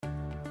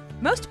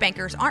Most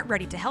bankers aren't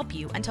ready to help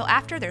you until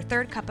after their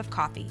third cup of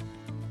coffee.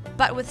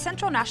 But with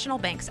Central National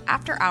Bank's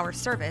after-hours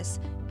service,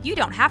 you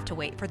don't have to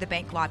wait for the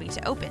bank lobby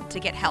to open to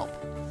get help.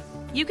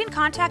 You can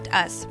contact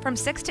us from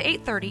 6 to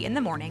 8:30 in the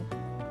morning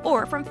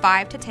or from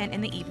 5 to 10 in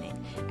the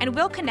evening, and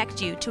we'll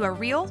connect you to a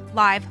real,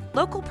 live,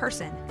 local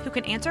person who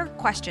can answer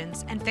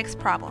questions and fix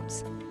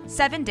problems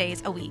 7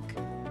 days a week.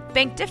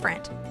 Bank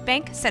different.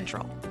 Bank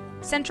Central.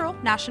 Central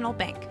National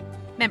Bank.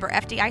 Member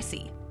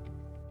FDIC.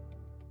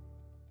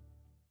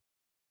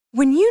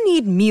 When you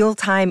need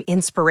mealtime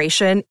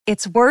inspiration,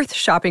 it's worth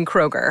shopping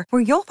Kroger,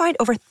 where you'll find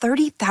over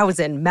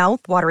 30,000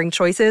 mouth-watering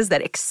choices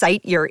that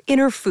excite your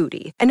inner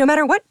foodie. And no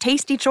matter what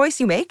tasty choice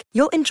you make,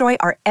 you'll enjoy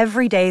our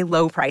everyday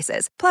low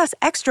prices, plus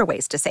extra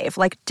ways to save,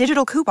 like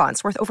digital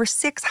coupons worth over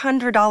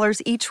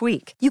 $600 each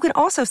week. You can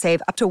also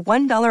save up to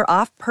 $1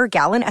 off per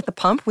gallon at the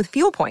pump with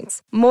fuel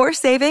points. More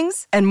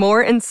savings and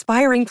more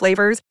inspiring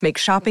flavors make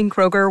shopping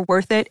Kroger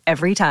worth it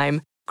every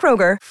time.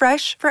 Kroger,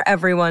 fresh for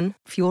everyone.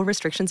 Fuel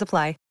restrictions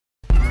apply.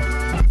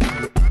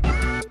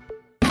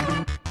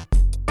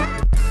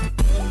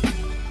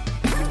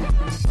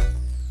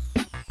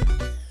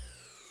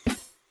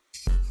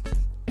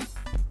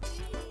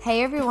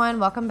 Hey everyone,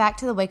 welcome back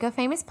to the Waco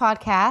Famous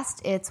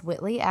podcast. It's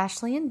Whitley,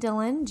 Ashley, and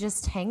Dylan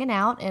just hanging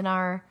out in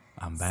our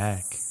I'm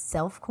back.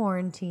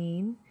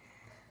 Self-quarantine,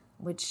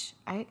 which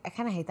I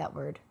kind of hate that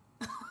word.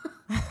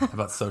 How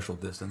about social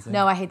distancing?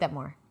 No, I hate that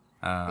more.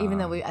 Even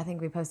though I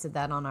think we posted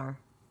that on our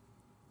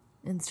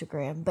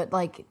Instagram. But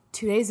like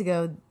 2 days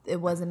ago, it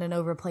wasn't an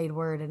overplayed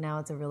word, and now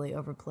it's a really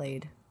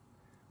overplayed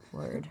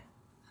word.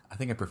 I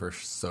think I prefer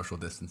social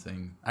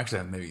distancing.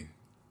 Actually, maybe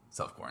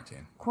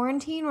self-quarantine.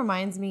 Quarantine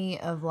reminds me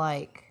of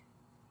like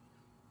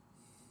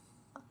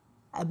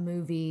a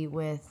movie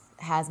with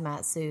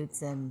hazmat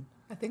suits and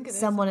I think it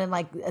someone in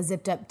like a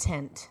zipped up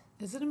tent.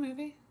 Is it a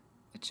movie?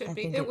 It should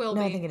be. think It will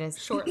be. I think it is.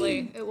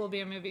 Shortly. It will be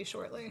a movie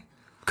shortly.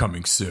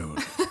 Coming soon.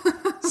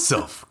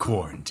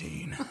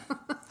 Self-quarantine.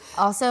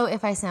 Also,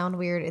 if I sound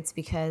weird, it's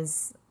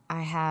because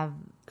I have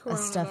a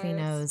stuffy Coronavirus.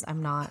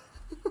 nose.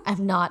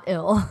 I'm not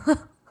ill.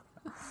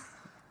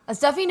 A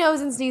stuffy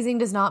nose and sneezing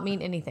does not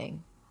mean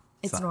anything.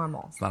 It's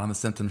normal. It's not on the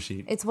symptom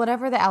sheet. It's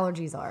whatever the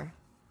allergies are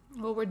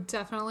Well, we're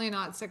definitely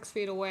not 6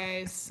 feet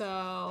away,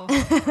 so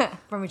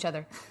from each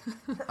other.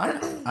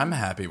 I'm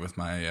happy with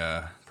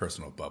my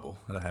personal bubble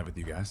that I have with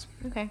you guys.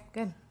 Okay,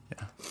 good.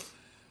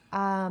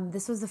 Yeah.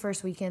 This was the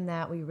first weekend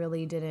that we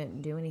really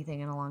didn't do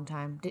anything in a long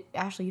time.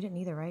 Ashley, you didn't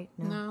either, right?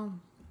 no.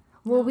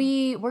 Well,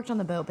 we worked on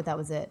the boat, but that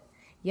was it.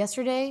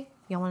 Yesterday,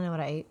 y'all want to know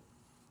what I ate?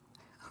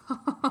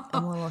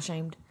 I'm a little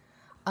ashamed.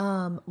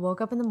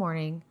 Woke up in the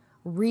morning,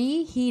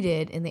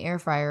 reheated in the air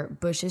fryer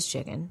Bush's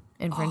chicken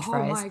and French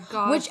fries, my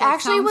gosh, which that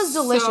actually was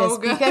sounds delicious so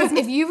good. because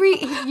if you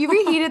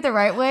reheat it the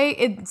right way,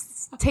 it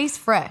tastes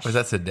fresh. Was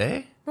that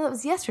today? No, it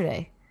was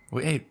yesterday.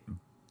 We ate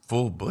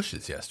full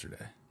bushes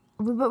yesterday.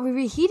 But we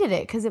reheated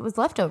it because it was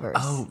leftovers.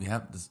 Oh,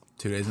 yeah.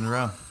 2 days in a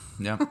row.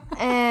 Yep.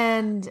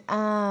 And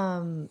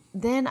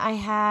then I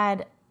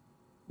had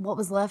what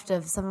was left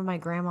of some of my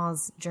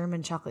grandma's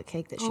German chocolate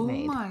cake that she Oh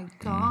made. my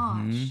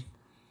gosh.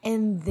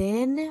 And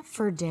then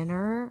for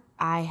dinner,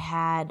 I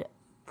had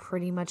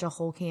pretty much a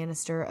whole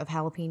canister of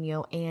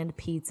jalapeno and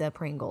pizza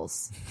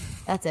Pringles.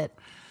 That's it.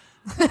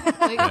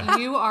 Like,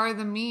 you are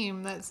the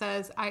meme that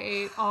says, I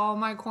ate all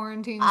my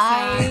quarantine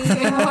snacks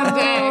in one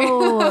day.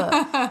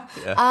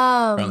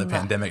 Oh, We're on the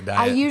pandemic diet.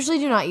 I usually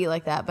do not eat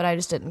like that, but I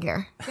just didn't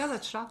care. Yeah,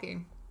 that's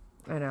shocking.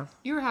 I know.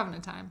 You were having a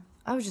time.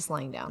 I was just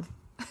laying down.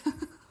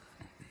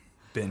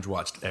 binge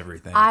watched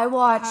everything. I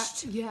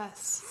watched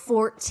Yes.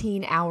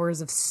 14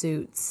 hours of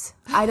Suits.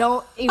 I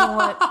don't even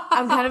want...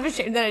 I'm kind of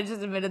ashamed that I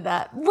just admitted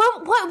that.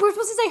 What? We're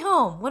supposed to stay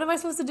home. What am I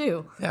supposed to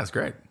do? Yeah, it's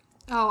great.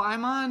 Oh,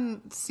 I'm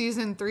on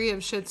season 3 of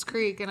Schitt's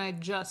Creek, and I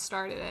just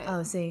started it.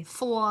 Oh, see.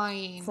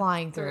 Flying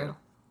through.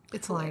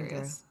 It's Flying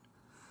hilarious.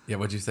 Yeah,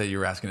 what'd you say? You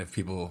were asking if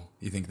you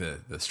think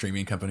the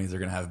streaming companies are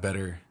going to have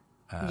better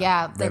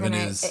They're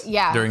revenues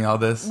gonna, during all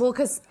this? Well,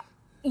 because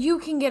you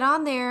can get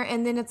on there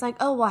and then it's like,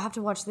 oh, well, I have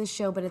to watch this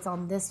show, but it's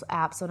on this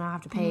app, so now I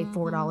have to pay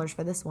 $4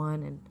 for this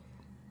one. And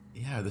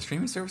Yeah, are the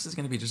streaming service is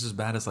going to be just as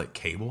bad as like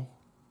cable?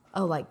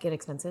 oh, like get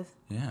expensive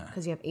Yeah.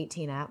 because you have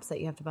 18 apps that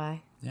you have to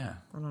buy. Yeah,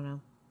 I don't know.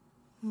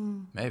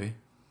 maybe. I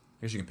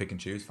guess you can pick and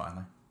choose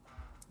finally.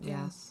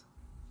 Yes.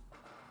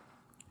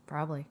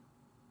 Probably.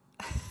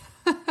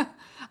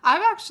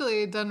 I've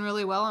actually done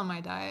really well on my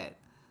diet.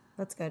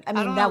 That's good. I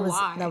mean, don't that know was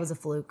why. that was a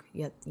fluke.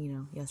 Yet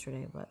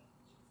yesterday, but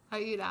I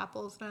eat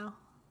apples now.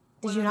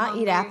 did When you I'm not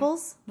eat hungry.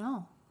 apples?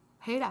 No.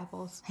 Hate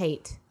apples.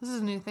 Hate. This is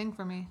a new thing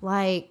for me.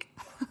 Like,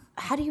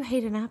 how do you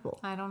hate an apple?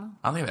 I don't know.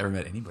 I don't think I've ever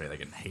met anybody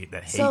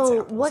that hates So,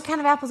 apples. what kind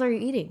of apples are you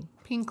eating?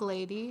 Pink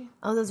Lady.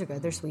 Oh, those are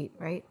good. They're sweet,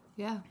 right?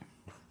 Yeah.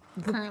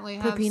 Currently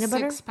put have peanut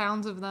 6 butter?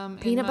 pounds of them.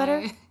 Peanut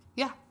butter?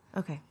 Yeah.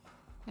 Okay.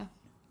 Yeah.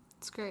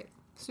 It's great.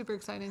 Super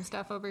exciting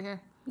stuff over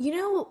here. You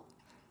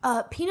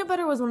know, peanut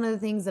butter was one of the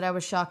things that I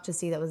was shocked to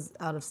see that was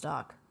out of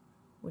stock,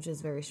 which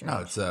is very strange.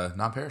 No, it's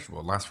non-perishable.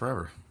 It lasts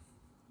forever.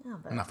 Oh,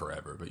 but Not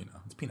forever, but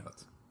it's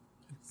peanuts.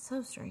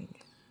 so strange.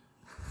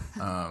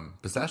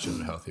 Pistachios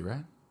are healthy,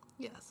 right?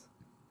 Yes.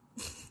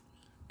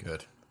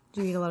 Good.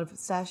 Do you eat a lot of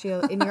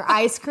pistachio in your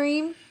ice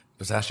cream?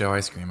 Pistachio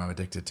ice cream. I'm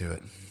addicted to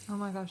it. Oh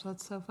my gosh,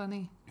 that's so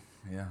funny.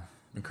 Yeah.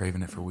 Been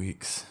craving it for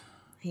weeks.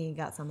 He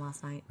got some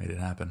last night. Made it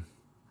happen.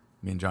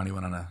 Me and Johnny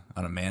went on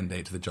a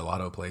mandate to the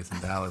gelato place in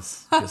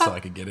Dallas just so I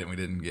could get it. And we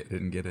didn't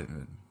get it.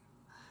 And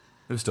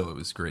it was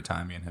a great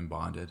time. Me and him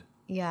bonded.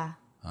 Yeah.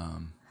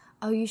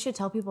 You should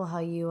tell people how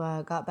you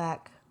got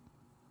back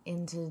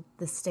into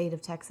the state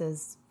of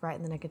Texas right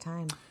in the nick of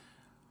time.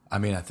 I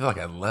mean, I feel like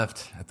I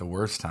left at the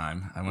worst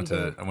time. I went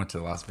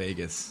to Las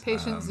Vegas.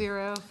 Patient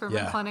zero for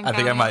McLennan County. I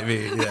think I might be.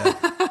 Yeah.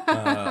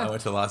 I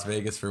went to Las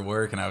Vegas for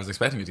work, and I was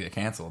expecting it to get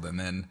canceled, and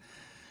then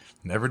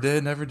never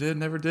did.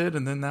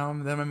 And then now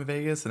I'm in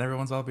Vegas, and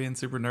everyone's all being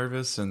super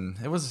nervous, and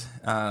it was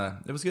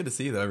good to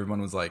see though.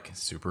 Everyone was like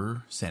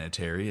super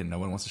sanitary, and no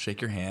one wants to shake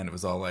your hand. It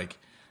was all like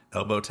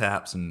elbow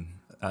taps and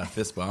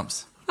fist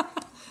bumps.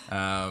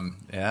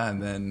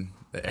 And then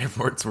the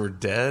airports were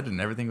dead,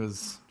 and everything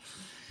was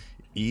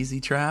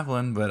easy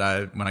traveling.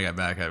 But when I got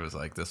back, I was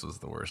like, this was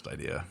the worst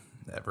idea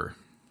ever.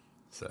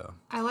 So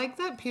I like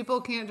that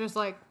people can't just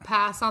like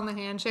pass on the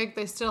handshake.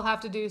 They still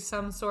have to do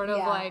some sort of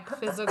like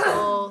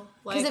physical,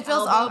 like, because it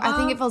feels. I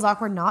think it feels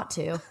awkward not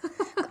to.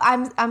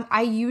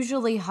 I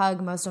usually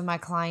hug most of my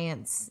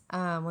clients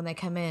when they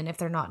come in if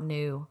they're not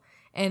new,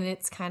 and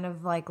it's kind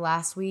of like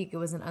last week. It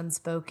was an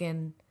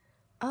unspoken,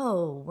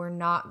 "Oh, we're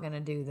not gonna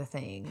do the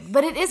thing,"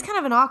 but it is kind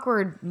of an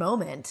awkward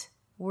moment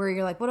where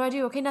you're like, "What do I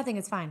do?" Okay, nothing.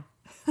 It's fine.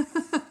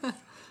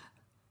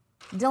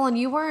 Dylan,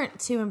 you weren't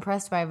too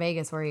impressed by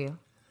Vegas, were you?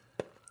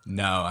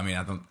 no, I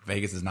mean,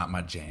 Vegas is not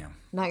my jam.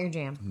 Not your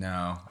jam.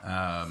 No.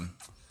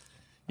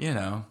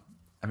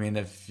 I mean,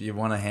 if you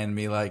want to hand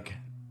me like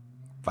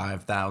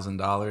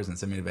 $5,000 and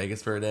send me to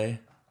Vegas for a day,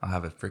 I'll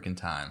have a freaking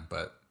time.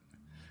 But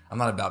I'm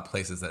not about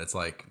places that it's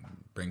like,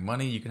 bring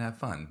money, you can have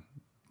fun.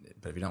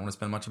 But if you don't want to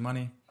spend much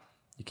money,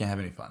 you can't have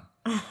any fun.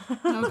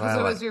 No, because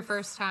it was your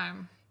first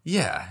time.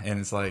 Yeah, and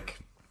it's like,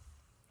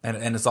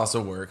 and it's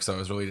also work, so I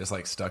was really just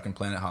like stuck in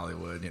Planet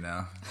Hollywood,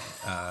 That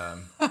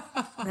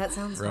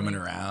sounds roaming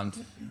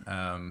around.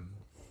 I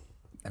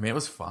mean, it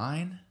was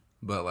fine,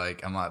 but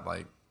like, I'm not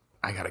like,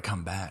 I got to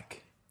come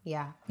back.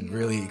 Yeah. And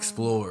really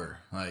explore.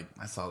 Like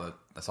I saw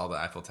the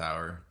Eiffel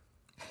Tower.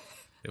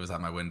 It was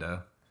out my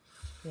window.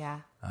 Yeah.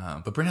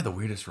 But Brent had the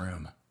weirdest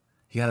room.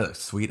 He had a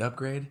suite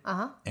upgrade.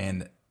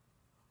 And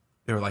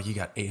they were like, you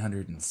got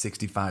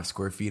 865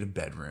 square feet of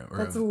bedroom.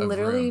 That's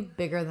literally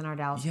bigger than our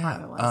Dallas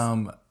apartment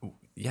was.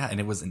 Yeah, and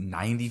it was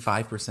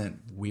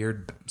 95%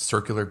 weird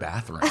circular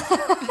bathroom.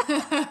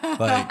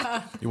 Like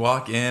you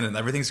walk in and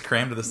everything's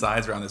crammed to the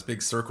sides around this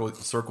big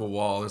circle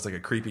wall. There's like a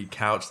creepy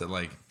couch that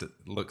like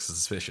looks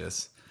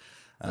suspicious.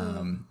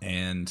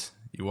 And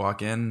you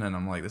walk in and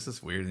I'm like, this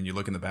is weird. And you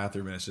look in the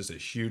bathroom and it's just a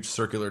huge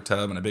circular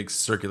tub and a big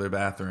circular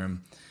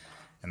bathroom.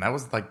 And that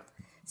was like,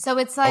 so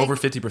it's like over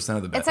 50%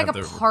 of the bathroom. It's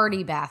like a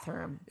party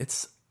bathroom.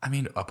 It's, I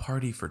mean, a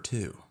party for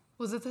two.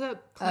 Was it the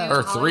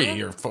or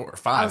three or four or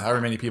five, however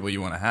many people you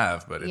want to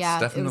have, but it's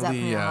definitely it was at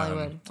Planet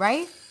Hollywood,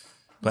 right?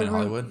 Planet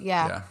Hollywood,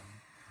 yeah.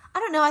 I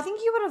don't know. I think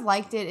you would have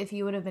liked it if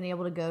you would have been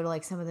able to go to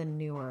like some of the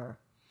newer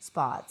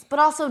spots, but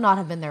also not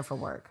have been there for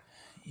work.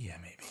 Yeah,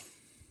 maybe.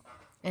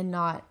 And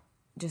not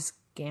just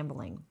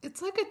gambling.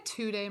 It's like a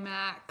 2-day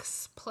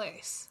max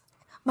place.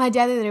 My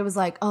dad the other day was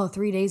like, "Oh,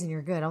 3 days and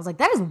you're good." I was like,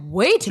 "That is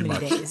way too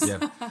many days."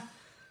 Yeah.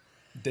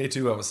 Day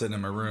 2, I was sitting in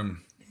my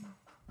room.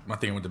 I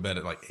think I went to bed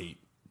at like 8.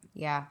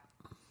 Yeah.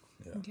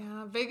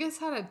 Yeah, Vegas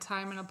had a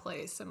time and a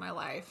place in my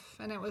life,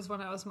 and it was when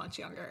I was much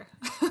younger.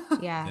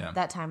 Yeah,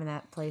 that time and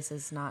that place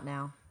is not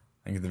now.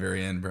 I think at the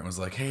very end, Brent was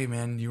like, "Hey,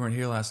 man, you weren't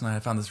here last night. I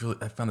found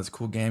this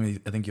cool game.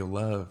 I think you'll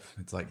love.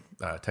 It's like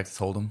Texas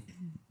Hold'em,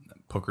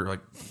 poker, like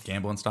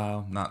gambling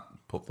style, not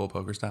full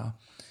poker style."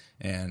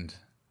 And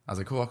I was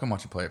like, "Cool, I'll come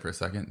watch you play it for a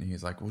second." And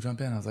he's like, "We'll jump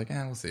in." I was like,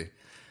 "Yeah, we'll see."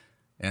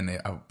 And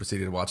I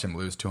proceeded to watch him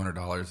lose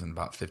 $200 in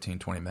about 15,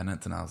 20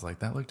 minutes. And I was like,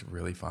 that looked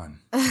really fun.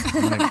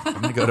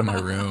 I'm gonna go to my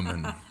room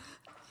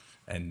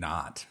and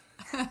not.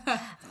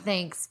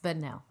 Thanks, but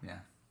no. Yeah.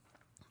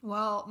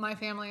 Well, my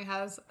family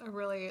has a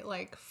really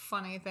like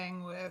funny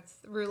thing with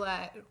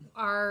roulette.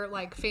 Our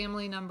like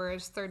family number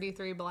is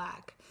 33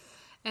 black.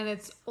 And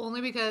it's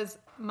only because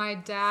my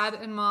dad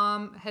and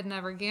mom had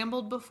never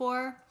gambled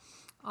before.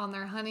 On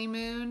their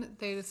honeymoon,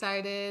 they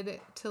decided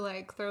to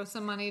like throw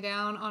some money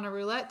down on a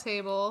roulette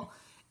table,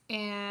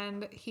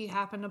 and he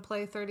happened to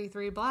play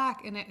 33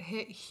 black and it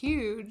hit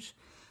huge.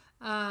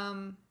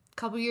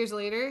 Couple years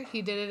later,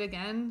 he did it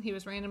again. He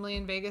was randomly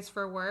in Vegas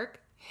for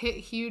work, hit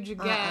huge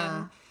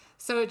again.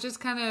 So it just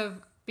kind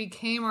of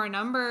became our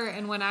number.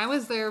 And when I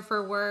was there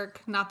for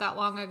work not that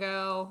long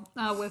ago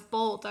with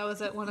Bolt, I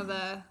was at one of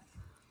the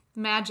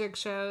magic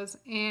shows,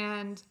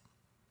 and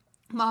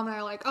Mom and I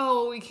are like,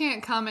 oh, we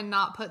can't come and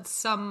not put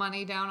some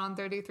money down on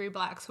 33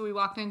 black. So we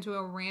walked into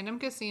a random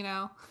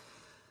casino,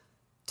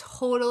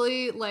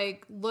 totally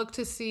like looked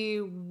to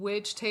see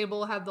which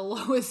table had the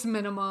lowest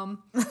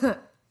minimum.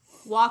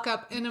 Walk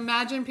up and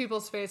imagine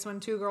people's face when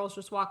two girls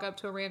just walk up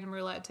to a random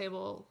roulette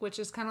table, which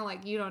is kind of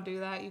like, you don't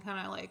do that. You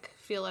kind of like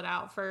feel it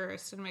out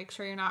first and make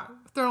sure you're not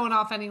throwing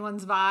off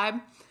anyone's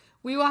vibe.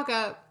 We walk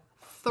up,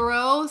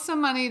 throw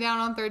some money down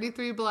on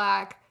 33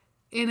 Black,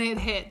 and it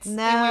hits.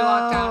 No. And we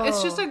walk down.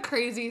 It's just a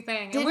crazy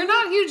thing. And we're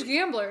not huge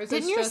gamblers.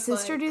 Didn't It's your just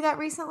sister like, do that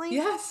recently?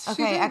 Yes, she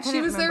Okay, did. I couldn't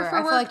She was there remember. for I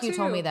feel work, like you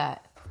told too. me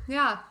that.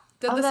 Yeah.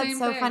 Did Oh, the that's same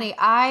so thing. funny.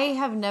 I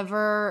have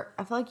never,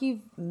 I feel like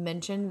you've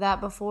mentioned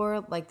that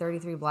before, like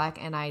 33 Black,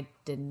 and I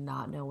did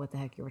not know what the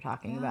heck you were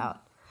talking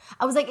about.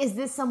 I was like, is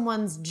this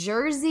someone's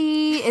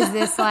jersey? Is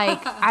this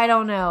like, I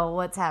don't know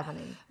what's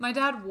happening. My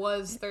dad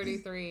was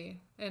 33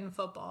 in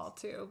football,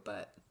 too,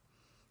 but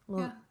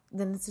Well,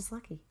 then it's just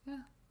lucky.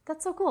 Yeah.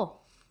 That's so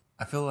cool.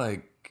 I feel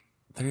like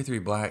 33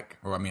 Black,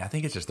 or I mean, I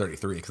think it's just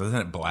 33 because isn't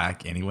it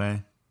black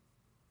anyway?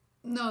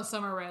 no,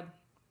 some are red.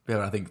 Yeah,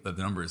 but I think the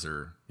numbers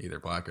are either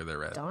black or they're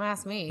red. Don't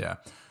ask me. Yeah.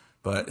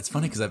 But it's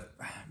funny because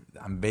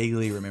I'm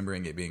vaguely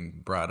remembering it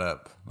being brought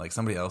up. Like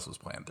somebody else was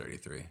playing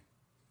 33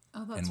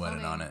 Oh, that's and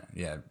winning funny. on it.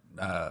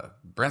 Yeah.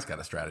 Brent's got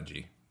a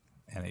strategy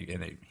and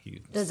he's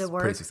Does it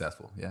work? pretty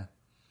successful. Yeah.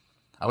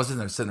 I was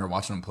sitting there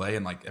watching him play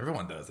and like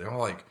everyone does. They're all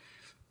like,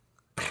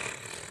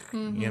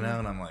 you know,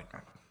 and I'm like, I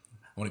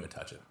won't even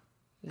touch it.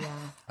 Yeah.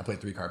 I played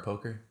 3-card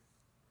poker.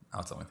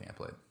 That's the only thing I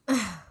played. And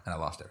I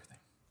lost everything.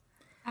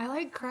 I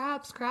like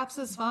craps. Craps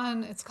is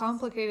fun. It's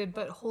complicated,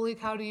 but holy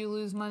cow, do you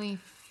lose money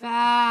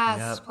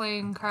fast Yep.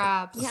 playing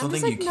craps. Yeah, I'm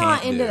Something just, you like, can't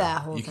not into do.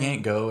 that whole You thing.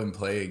 can't go and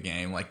play a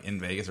game like in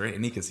Vegas or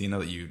any casino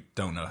that you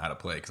don't know how to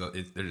play because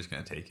they're just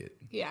going to take it.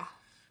 Yeah.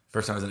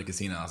 First time I was in a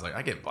casino, I was like,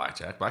 I get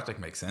blackjack. Blackjack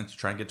makes sense. You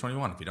try and get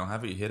 21. If you don't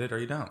have it, you hit it or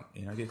you don't.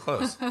 You know, get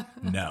close.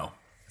 No,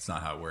 that's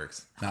not how it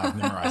works. Now I've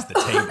memorized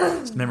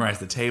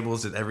the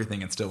tables, did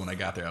everything, and still when I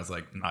got there, I was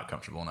like not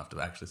comfortable enough to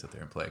actually sit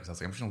there and play because I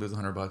was like, I'm just gonna lose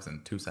 $100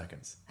 in 2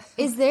 seconds.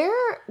 Is there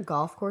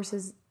golf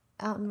courses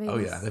out in Vegas? Oh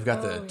yeah, they've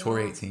got the Tour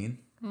 18,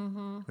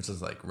 which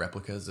is like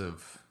replicas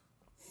of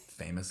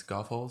famous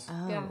golf holes.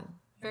 Yeah.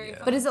 Very Yeah.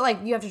 fun. But is it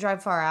like you have to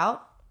drive far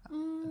out?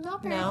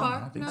 Not very No? far. I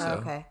don't think no. so.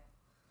 Okay.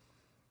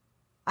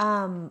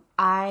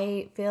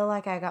 I feel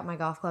like I got my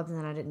golf clubs and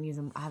then I didn't use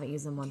them. I haven't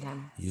used them one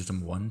time. Used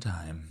them one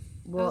time.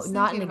 Well, was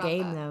not in a thinking about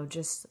game that. though.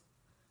 Just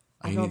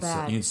I You feel need,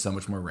 bad. you need so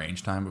much more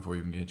range time before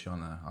you can get you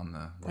on the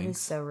That is links.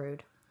 so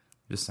rude.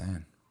 Just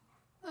saying.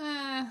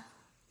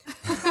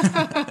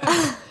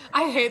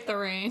 I hate the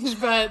range,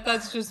 but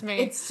that's just me.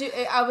 It's too,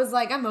 I was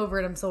like, I'm over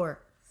it. I'm sore.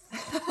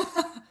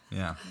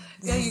 Yeah.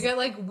 yeah, you get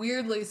like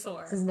weirdly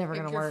sore. This is never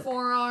Like, gonna your work.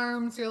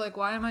 forearms, you're like,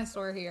 why am I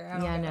sore here? I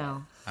don't Yeah, I get it.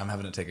 know. I'm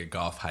having to take a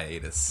golf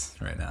hiatus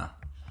right now.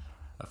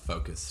 A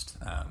focused,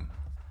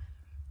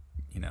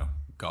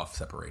 golf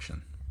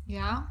separation.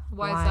 Yeah?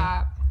 Why Why? is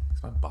that?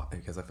 It's my body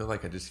because I feel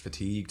like I just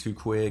fatigue too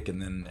quick,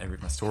 and then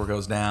my score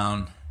goes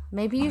down.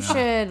 Maybe you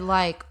should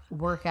like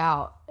work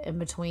out in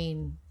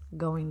between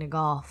going to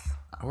golf.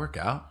 I work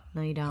out.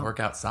 No, you I don't. work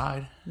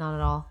outside. Not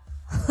at all.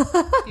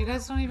 You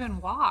guys don't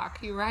even walk.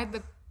 You ride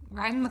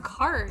in the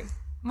cart.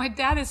 My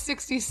dad is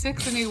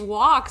 66 and he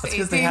walks That's 18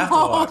 because they have to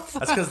holes. walk.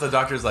 That's because the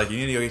doctor's like, you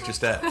need to go get your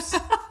steps.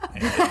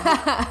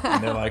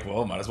 And they're like,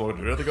 well, might as well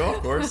do it at the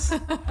golf course.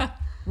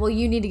 Well,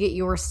 you need to get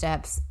your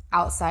steps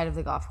outside of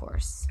the golf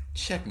course.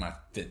 Check my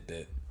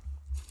Fitbit.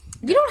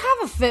 You don't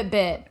have a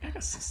Fitbit. I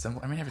guess it's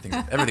simple. I mean, everything's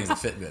a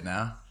Fitbit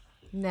now.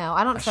 No,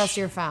 I don't trust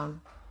your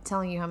phone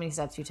telling you how many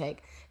steps you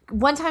take.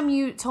 One time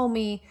you told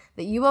me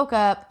that you woke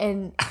up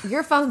and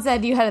your phone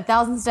said you had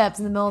 1,000 steps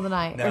in the middle of the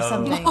night or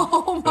something. It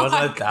wasn't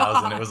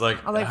 1,000. It was like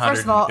I'm like, 100.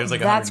 first of all, it was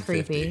like that's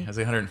 150. creepy. It was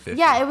like 150.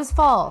 Yeah, it was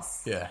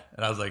false. Yeah,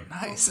 and I was like,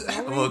 nice.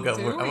 I are woke you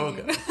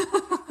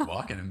up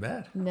walking in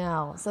bed.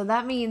 No, so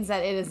that means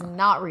that it is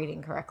not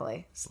reading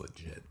correctly. It's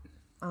legit.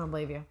 I don't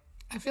believe you.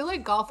 I feel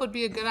like golf would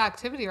be a good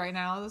activity right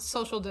now. The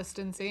social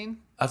distancing.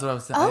 That's what I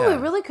was saying. Oh, yeah.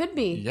 it really could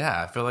be.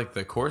 Yeah, I feel like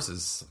the course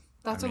is.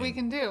 That's what we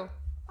can do.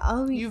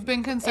 Oh, You've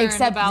been concerned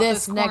except about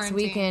this this next quarantine.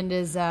 weekend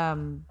is. I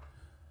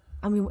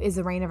mean, is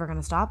the rain ever going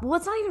to stop? Well,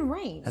 it's not even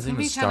rain. Hasn't It's even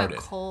gonna be started. kind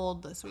of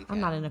cold this weekend. I'm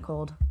not in a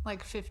cold.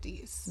 Like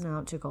 50s.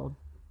 No, too cold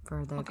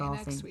for the Okay,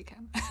 golfing. next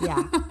weekend.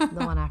 Yeah,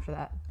 the one after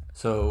that.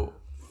 So,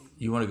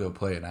 you want to go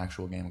play an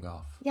actual game of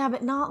golf? Yeah,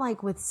 but not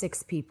like with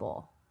 6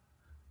 people.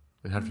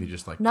 It'd have to be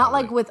just like Not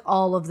totally like with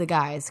all of the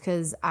guys,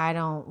 because I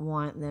don't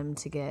want them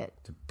to get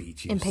to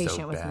beat you impatient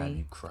so with bad me.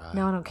 You cry.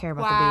 No, I don't care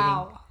about the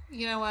beating. Wow.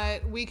 You know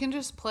what? We can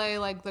just play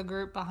like the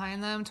group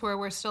behind them to where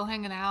we're still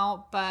hanging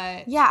out,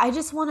 but Yeah, I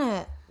just want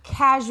to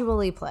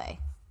casually play.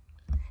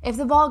 If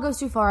the ball goes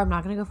too far, I'm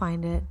not going to go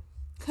find it.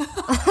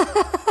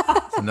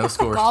 So no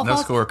score. golf No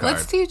balls. scorecard.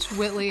 Let's teach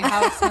Whitley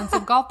how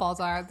expensive golf balls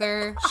are.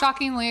 They're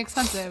shockingly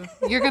expensive.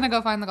 You're gonna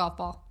go find the golf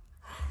ball.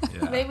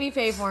 Yeah. Make me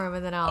pay for him,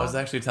 and then I'll. I was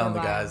actually telling the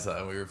go buy 'em.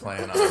 guys we were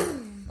playing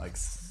on like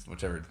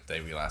whichever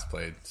day we last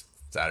played,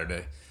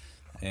 Saturday,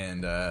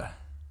 and I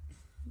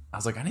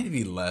was like, I need to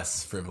be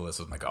less frivolous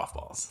with my golf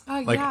balls. Oh,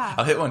 like, yeah.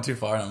 I'll hit one too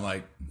far, and I'm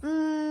like,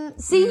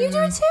 See, you do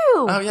it too.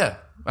 oh yeah.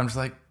 I'm just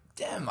like,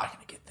 damn, I'm not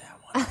gonna get that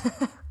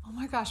one. Oh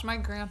my gosh, my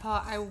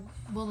grandpa, I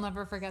will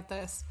never forget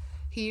this.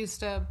 He used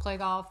to play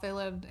golf. They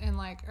lived in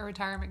like a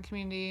retirement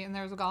community and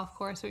there was a golf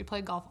course, so he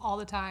played golf all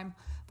the time.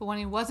 But when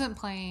he wasn't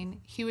playing,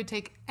 he would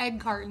take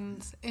egg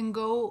cartons and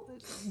go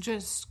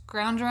just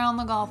scrounge around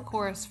the golf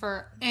course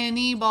for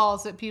any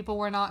balls that people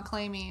were not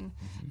claiming.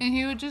 and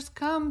he would just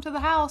come to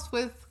the house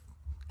with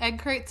egg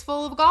crates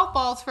full of golf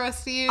balls for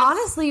us to use.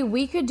 Honestly,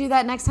 we could do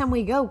that next time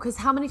we go, because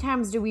how many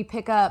times do we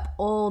pick up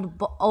old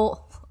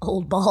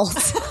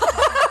balls?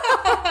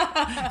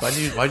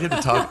 Why'd you have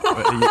to talk?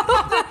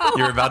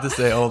 You were about to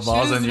say old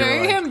balls, She was and you were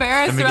very like,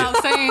 embarrassed about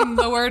saying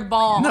the word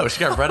ball. No, she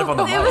got red up on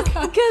the mic.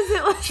 Because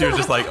it was, She was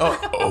just like, "Oh,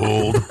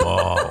 old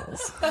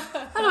balls."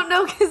 I don't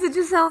know, because it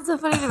just sounds so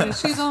funny to me.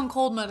 She's on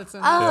cold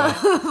medicine.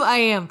 I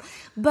am.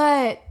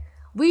 But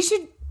we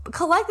should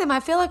collect them. I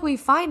feel like we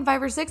find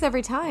 5 or 6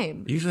 every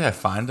time. Usually, I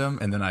find them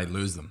and then I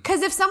lose them.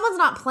 Because if someone's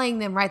not playing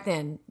them right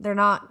then, they're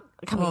not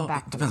coming Well,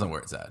 back. it depends on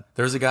where it's at.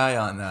 There's a guy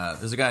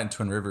in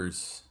Twin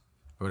Rivers.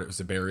 What, it was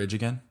a Bay Ridge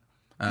again.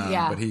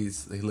 Yeah. But he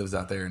lives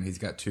out there, and he's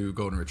got 2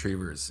 golden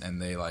retrievers,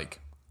 and they like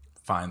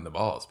find the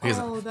balls. Because,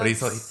 but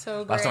he's like,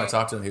 so last time I great.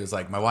 talked to him, he was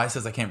like, "My wife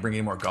says I can't bring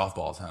any more golf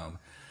balls home."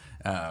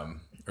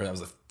 Or that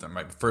was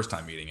my first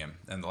time meeting him,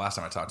 and the last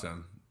time I talked to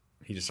him,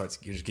 he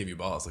just give you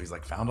balls. So he's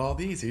like, "Found all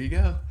these. Here you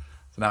go."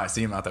 So now I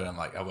see him out there, and I'm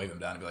like, I wave him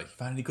down and be like, "You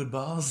find any good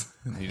balls?"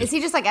 And Is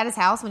he just like at his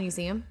house when you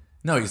see him?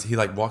 No, he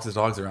like walks his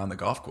dogs around the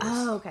golf course.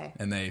 Oh, okay.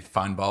 And they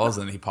find balls,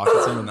 and he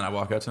pockets them, and then I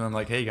walk up to him, I'm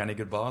like, "Hey, you got any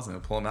good balls?" And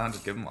he'll pull them out and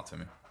just give them all to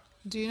me.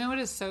 Do you know what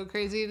is so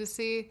crazy to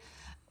see?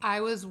 I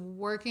was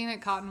working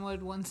at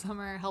Cottonwood one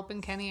summer helping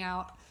Kenny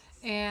out,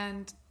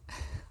 and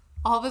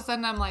all of a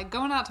sudden I'm like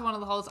going out to one of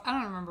the holes. I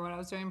don't remember what I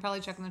was doing, probably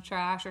checking the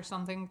trash or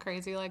something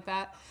crazy like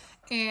that.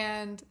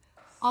 And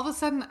all of a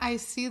sudden I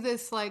see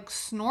this like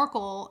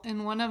snorkel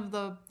in one of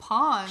the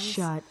ponds.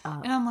 Shut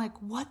up. And I'm like,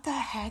 what the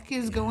heck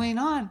is going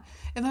on?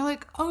 And they're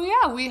like, oh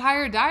yeah, we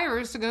hire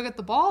divers to go get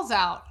the balls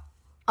out.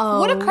 Oh,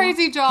 What a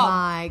crazy job.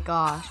 my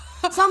gosh.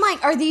 So I'm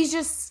like, are these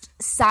just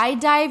side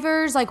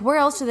divers? Like, where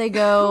else do they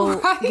go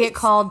Right. get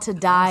called to It's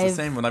dive? the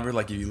same whenever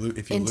like if you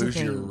into lose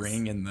your things.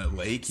 ring in the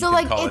lake. So you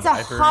like, can call it's a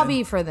diver hobby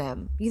in. for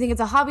them. You think it's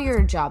a hobby or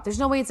a job? There's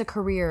no way it's a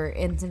career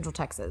in Central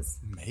Texas.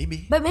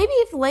 Maybe. But maybe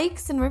if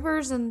lakes and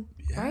rivers and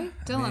right.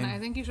 Dylan, I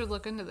think you should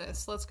look into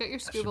this. Let's get your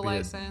Should scuba be a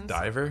license.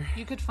 diver.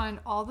 You could find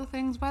all the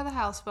things by the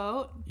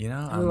houseboat. You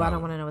know, Ooh, I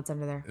don't want to know what's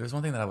under there. There's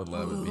one thing that I would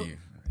love would be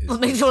It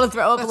makes you want to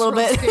throw up a little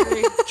real bit.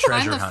 Scary.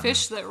 Treasure Find the hunting.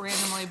 fish that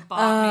randomly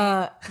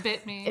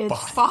bit me.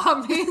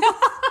 Bought me.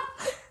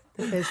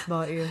 The fish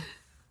bought you.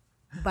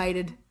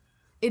 Bited.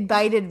 It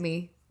bited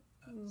me.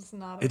 It's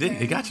not It okay.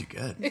 did. It got you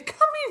good. It got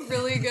me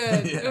really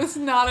good. It was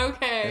not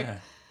okay. Yeah.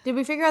 Did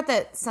we figure out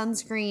that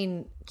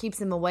sunscreen keeps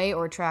them away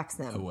or attracts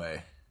them?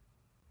 Away.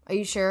 Are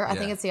you sure? I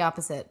think Yeah. it's the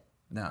opposite.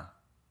 No,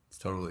 it's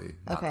totally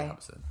not Okay. the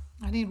opposite.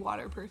 I need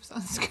waterproof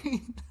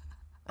sunscreen.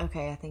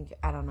 Okay,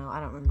 I don't know. I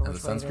don't remember No,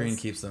 which the way it sunscreen is.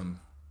 keeps them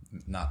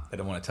they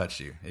don't want to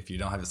touch you. If you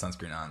don't have the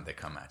sunscreen on, they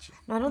come at you.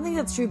 No, I don't think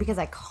that's true because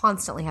I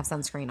constantly have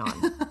sunscreen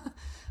on.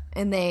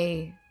 And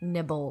they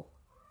nibble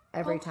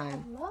every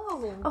time.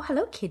 Hello. Oh,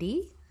 hello,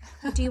 kitty.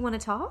 Do you want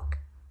to talk?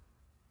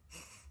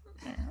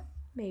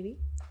 Maybe.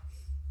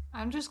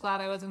 I'm just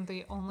glad I wasn't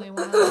the only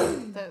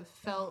one that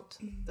felt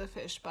the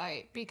fish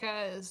bite,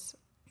 because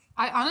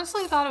I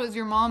honestly thought it was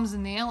your mom's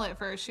nail at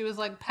first. She was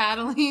like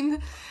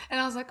paddling, and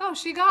I was like, oh,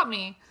 she got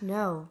me.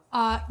 No.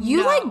 You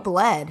No. like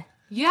bled.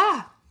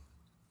 Yeah.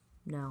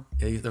 No.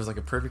 Yeah, there was like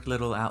a perfect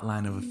little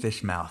outline of a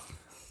fish mouth.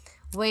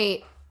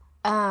 Wait.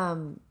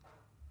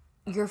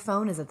 Your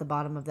phone is at the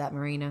bottom of that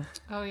marina.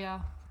 Oh,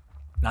 yeah.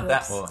 Not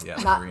that. Well, yeah,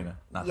 marina.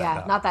 Not yeah, that.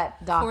 dock. not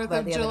that dock, 4th but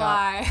of the other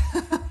dock.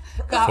 July.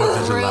 Got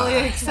 4th of really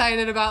July.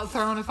 excited about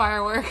throwing a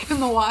firework in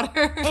the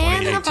water.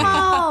 And the 2018.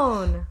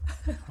 phone.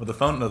 Well,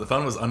 the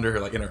phone was under her,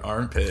 like in her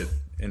armpit,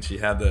 and she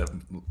had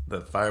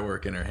the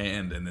firework in her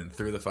hand, and then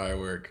threw the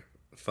firework.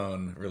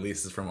 Phone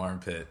releases from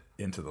armpit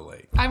into the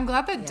lake. I'm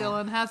glad that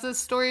Dylan has this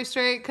story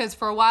straight, because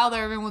for a while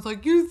there, everyone was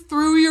like, you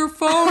threw your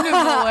phone in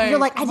the lake. You're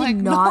like, I I'm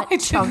did "No, not I did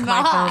chunk my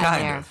not." phone in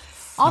Kind there. of.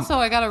 Also,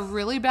 I got a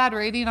really bad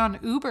rating on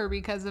Uber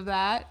because of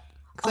that.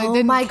 'Cause I Oh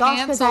didn't my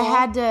gosh, because I cancel.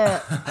 had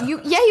to. You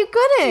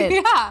couldn't.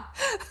 Yeah.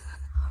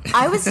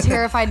 I was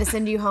terrified to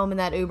send you home in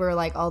that Uber,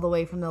 like all the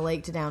way from the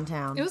lake to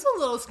downtown. It was a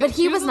little scary. But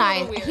he was a little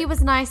nice. weird. He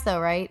was nice though,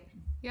 right?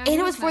 Yeah, And he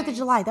it was 4th of nice.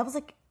 July. That was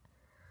like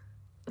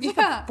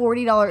Yeah.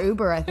 $40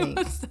 Uber, I think.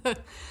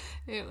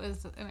 It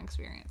was an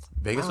experience.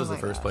 Vegas was the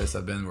my first place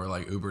I've been where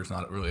like Uber's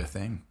not really a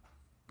thing.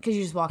 Because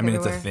you just walk I mean,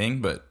 everywhere. it's a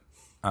thing, but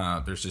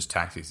there's just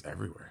taxis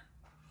everywhere.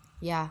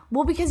 Yeah.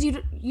 Well, because you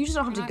just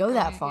don't have to Not go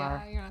that going-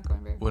 far. Yeah, you're not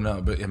going very far. Well,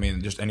 no, but I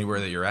mean, just anywhere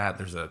that you're at,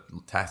 there's a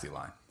taxi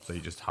line, so you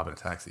just hop in a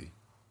taxi.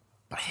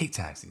 But I hate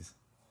taxis.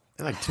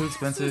 They're like too It's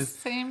the expensive.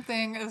 same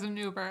thing as an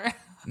Uber.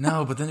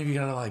 No, but then you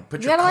gotta like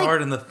put You your gotta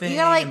card like in the thing. you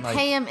gotta and, like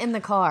pay him in the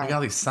car. They got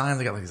all these signs.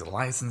 They got like these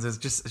licenses.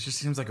 It just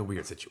seems like a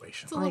weird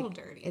situation. It's a little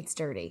dirty. It's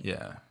dirty.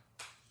 Yeah.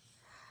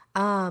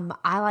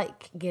 I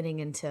like getting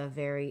into a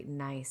very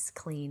nice,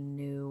 clean,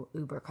 new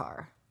Uber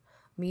car.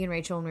 Me and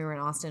Rachel, when we were in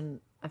Austin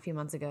a few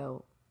months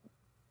ago,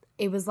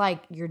 it was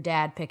like your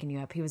dad picking you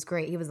up. He was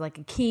great. He was like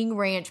a King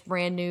Ranch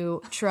brand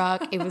new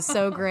truck. It was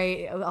so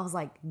great. I was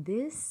like,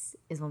 this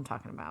is what I'm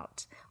talking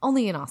about.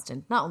 Only in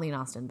Austin. Not only in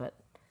Austin, but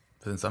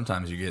But then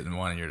sometimes you get in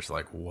one and you're just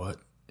like, what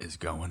is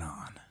going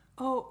on?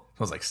 Oh,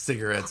 was like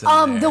cigarettes in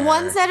there. The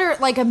ones that are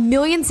like 1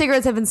 million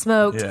cigarettes have been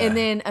smoked, Yeah. and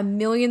then 1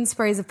 million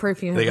sprays of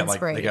perfume have been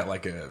sprayed. They got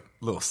like a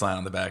little sign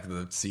on the back of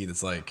the seat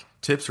that's like,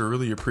 tips are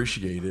really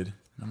appreciated.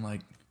 And I'm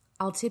like,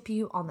 I'll tip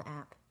you on the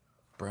app.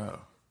 bro,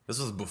 this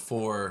was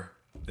before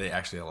they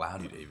actually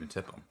allowed you to even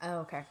tip them. Oh,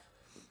 okay.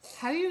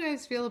 How do you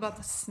guys feel about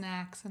the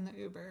snacks in the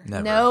Uber?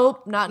 Never.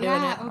 Nope, not doing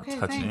Yeah, it. okay,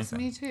 touching thanks. anything.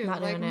 Me too.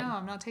 Not like, doing it. no,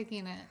 I'm not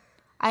taking it.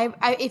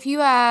 I if you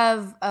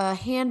have a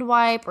hand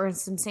wipe or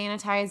some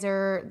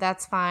sanitizer,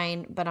 that's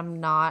fine. But I'm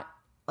not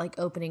like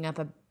opening up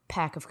a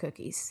pack of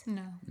cookies.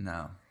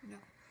 No.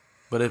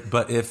 But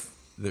if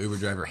the Uber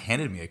driver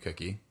handed me a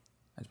cookie,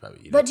 I'd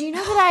probably eat But it. do you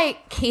know that I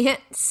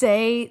can't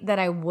say that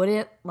I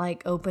wouldn't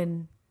like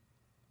open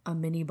a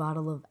mini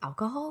bottle of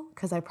alcohol?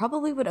 Because I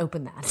probably would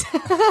open that.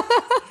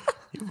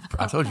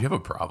 I told you have a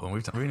problem.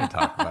 We didn't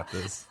talk about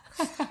this.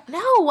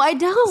 No, I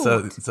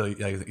don't. So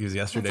yeah, it was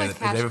yesterday,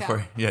 That's like the day cash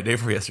before. Yeah, day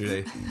before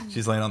yesterday.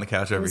 She's laying on the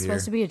couch it over was here,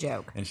 supposed to be a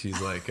joke. and she's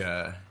like,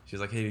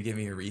 "Hey, you give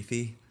me a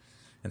reefie?"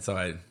 And so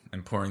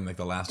I'm pouring like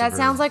the last. That of her,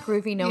 sounds like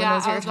roofie. No one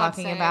knows what I you're was about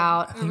to talking say,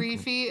 about. A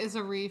reefie is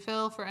a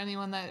refill for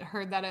anyone that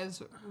heard that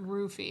as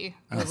roofie.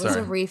 It was sorry.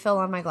 a refill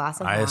on my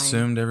glass of I wine.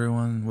 assumed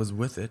everyone was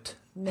with it.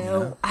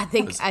 No, I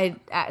think I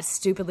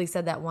stupidly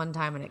said that one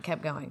time and it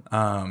kept going.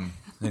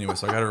 Anyway,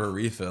 so I got her a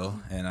refill,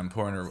 and I'm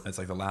pouring her. It's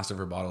like the last of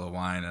her bottle of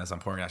wine. And as I'm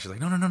pouring it out, she's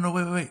like, "No,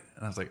 wait."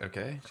 And I was like,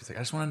 "Okay." She's like,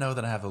 "I just want to know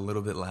that I have a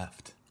little bit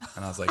left."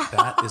 And I was like,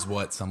 "That is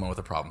what someone with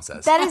a problem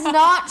says." That is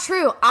not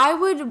true. I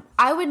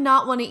would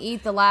not want to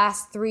eat the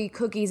last 3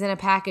 cookies in a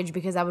package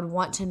because I would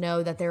want to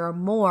know that there are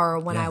more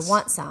when Yes. I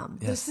want some.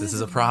 Yes, this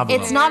is a problem.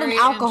 It's not an Very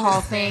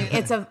alcohol interesting.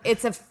 thing.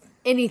 It's a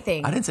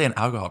anything. I didn't say an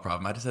alcohol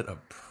problem. I just said a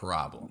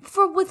problem.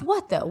 For with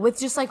what though? With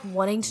just like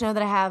wanting to know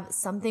that I have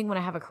something when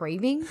I have a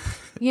craving,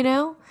 you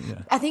know?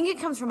 I think it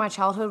comes from my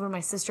childhood when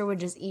my sister would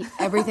just eat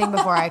everything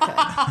before I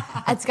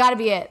could. It's got to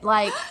be it.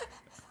 Like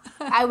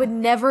I would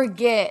never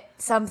get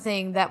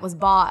something that was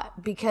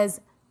bought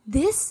because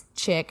this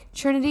chick,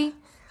 Trinity,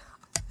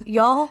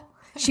 y'all,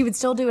 she would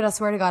still do it. I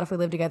swear to God, if we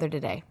lived together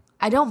today.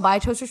 I don't buy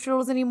toaster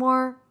strudels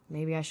anymore.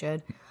 Maybe I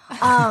should.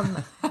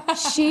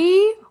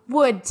 She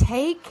would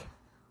take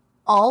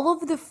all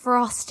of the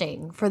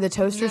frosting for the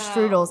toaster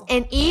strudels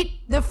and eat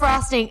the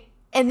frosting,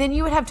 and then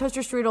you would have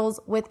toaster strudels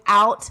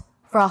without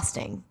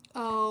frosting.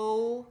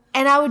 Oh,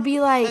 And I would be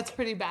like, that's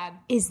pretty bad.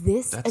 is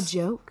this a That's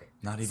joke?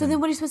 not So even- then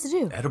what are you supposed to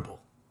do? Edible.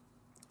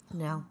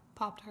 No.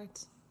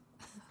 Pop-Tarts.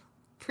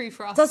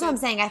 Pre-frosted. That's what I'm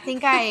saying.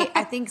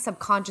 I think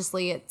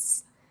subconsciously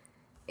it's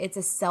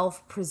a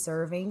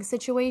self-preserving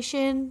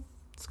situation.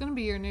 It's going to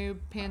be your new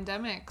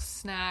pandemic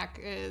snack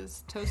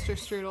is toaster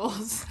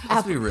strudels.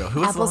 Let's be real. Who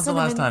was apple the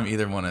last cinnamon.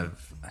 time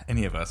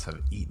any of us have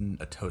eaten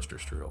a toaster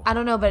strudel? I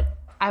don't know, but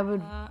I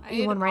would I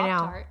eat ate one a right now.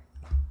 Pop-Tart.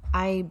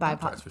 I buy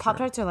Pop-Tarts for sure.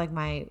 Pop-Tarts are like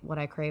what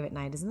I crave at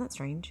night. Isn't that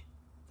strange?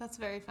 That's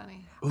very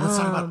funny. Ooh, let's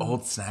talk about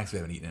old snacks we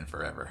haven't eaten in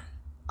forever.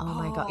 Oh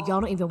my God.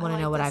 Y'all don't even want to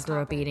like know what this I grew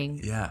up topic. eating.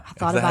 Yeah, I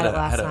thought about it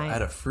last night. I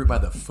had a fruit by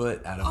the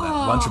foot out of that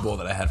Lunchable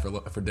that I had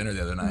for dinner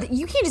the other night.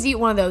 You can't just eat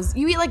one of those.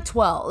 You eat like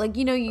 12. Like,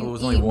 you know, It you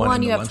was eat only one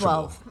in you the have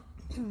Lunchable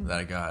 12. that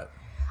I got.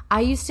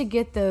 I used to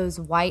get those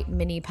white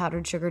mini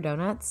powdered sugar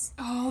donuts.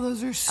 Oh,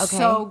 those are Okay.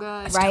 so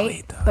good. Right?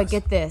 eat those. But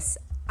get this.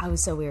 I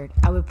was so weird.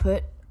 I would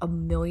put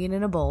 1 million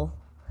in a bowl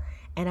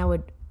and I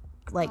would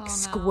like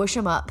squish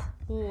them up.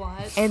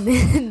 What? And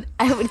then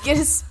I would get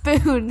a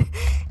spoon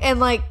and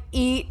like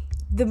eat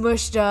the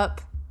mushed up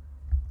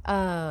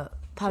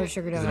powdered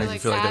sugar Does it donuts. make you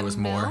feel like there add was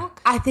more?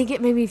 milk? I think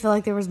it made me feel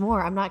like there was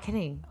more. I'm not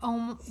kidding.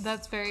 Oh,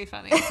 that's very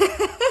funny.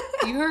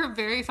 You are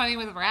very funny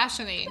with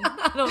rationing.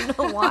 I don't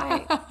know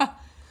why.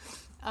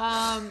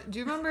 Do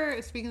you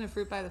remember, speaking of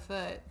fruit by the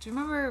foot, do you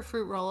remember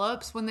fruit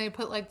roll-ups when they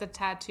put like the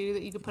tattoo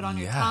that you could put on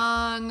your Yeah.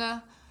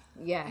 tongue?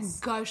 Yes.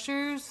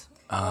 Gushers.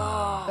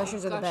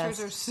 Gushers are the Gushers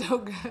best. are so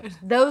good.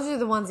 Those are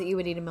the ones that you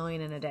would eat 1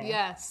 million in a day.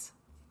 Yes.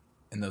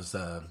 And those,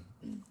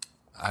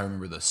 I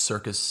remember the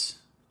circus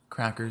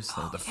crackers,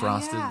 the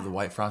frosted, yeah. the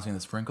white frosting, and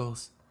the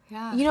sprinkles.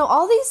 Yeah. You know,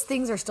 all these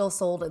things are still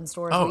sold in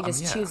stores. Oh, We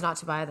just yeah. choose not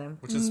to buy them.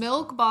 Which is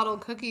Milk Bottle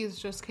Cookies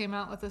just came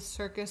out with a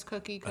circus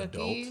cookie.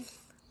 Adult?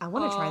 I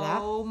want to try that.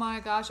 Oh my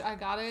gosh, I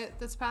got it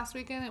this past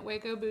weekend at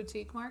Waco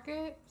Boutique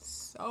Market.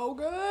 So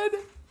good.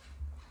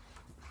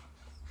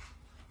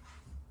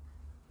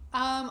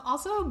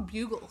 Also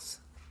Bugles.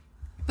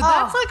 But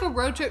that's like a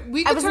road trip.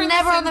 We I could was turn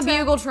never this on the into-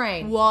 Bugle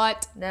train.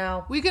 What?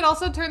 No. We could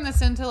also turn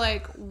this into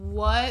like,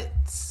 what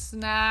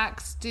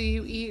snacks do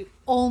you eat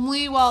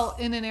only while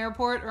in an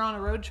airport or on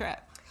a road trip?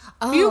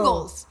 Oh.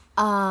 Bugles.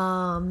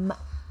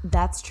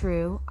 That's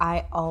true.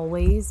 I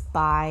always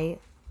buy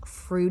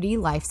fruity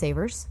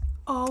Lifesavers.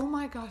 Oh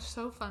my gosh,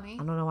 so funny.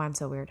 I don't know why I'm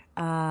so weird.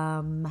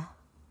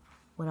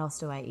 What else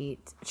do I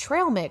eat?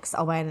 Trail mix.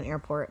 I'll buy at an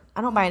airport.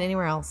 I don't buy it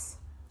anywhere else.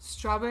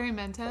 Strawberry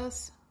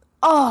Mentos.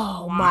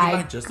 Oh my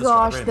buy just the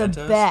gosh, strawberry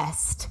the Mentos?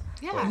 best.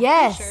 Yeah.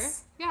 Yes. for sure.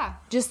 Yeah.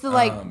 Just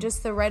the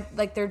just the red,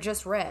 like they're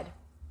just red.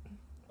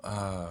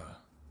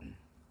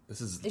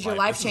 this is Is your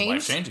life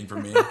changed? changing for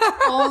me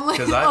Only.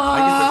 because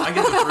I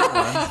get the fruit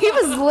ones. He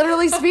was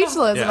literally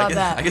speechless Yeah, about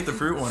that. I get the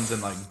fruit ones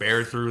and like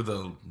bear through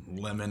the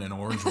lemon and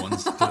orange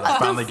ones to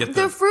finally get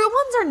The fruit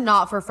ones are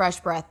not for fresh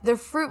breath. The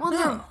fruit ones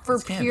are for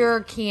it's candy.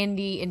 pure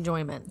candy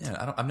enjoyment.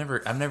 Yeah, I've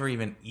never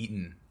even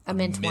eaten A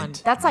mint one.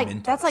 That's like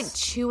Mentos.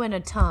 chewing a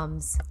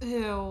Tums.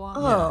 Ew.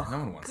 Oh, No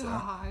one wants that.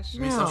 Gosh. I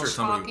mean, I'm sure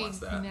somebody Chalky wants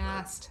that. but-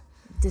 nast.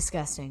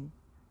 disgusting.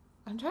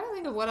 I'm trying to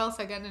think of what else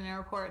I get in an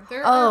airport.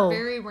 There Oh. are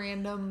very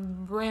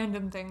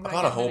random things. I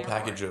bought a whole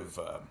package of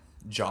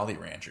Jolly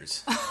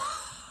Ranchers.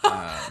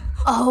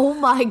 Oh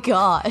my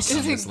gosh. Is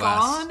it this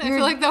last- gone? I Your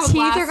feel like that would teeth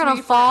last are gonna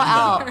me fall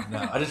forever. out.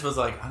 No, I just was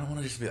like, I don't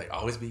want to just be like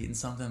always be eating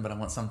something, but I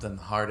want something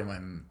hard in my.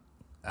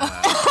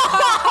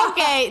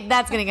 Okay,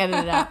 that's gonna get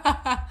it out.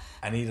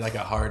 I need like a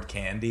hard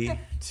candy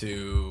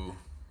to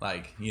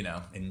like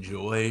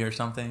enjoy or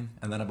something.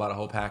 And then I bought a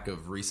whole pack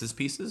of Reese's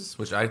Pieces,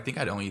 which I think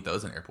I'd only eat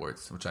those in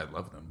airports, which I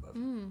love them. But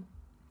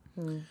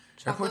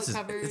airports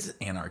Chocolate-covered. it's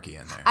anarchy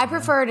in there. I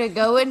prefer to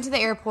go into the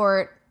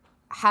airport,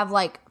 have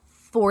like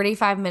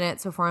 45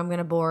 minutes before I'm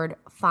gonna board,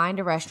 find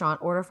a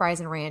restaurant, order fries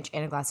and ranch,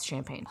 and a glass of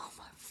champagne,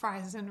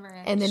 Fries and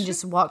ranch. and then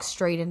just walk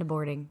straight into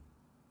boarding.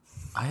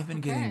 I have been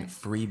getting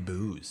free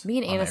booze. Me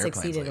and on Anna airplanes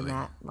succeeded in lately.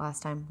 that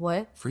last time.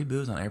 What? Free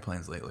booze on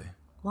airplanes lately. They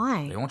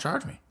Why? won't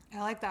charge me. I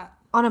like that.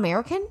 On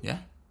American? Yeah,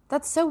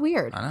 That's so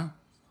weird. I know.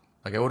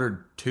 Like I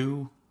ordered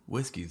 2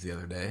 whiskeys the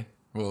other day.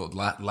 Well,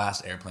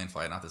 last airplane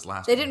flight, not this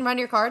last. They one. didn't run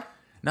your card?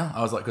 No,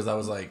 I was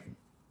like,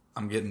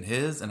 I'm getting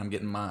his and I'm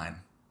getting mine,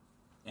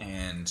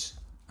 and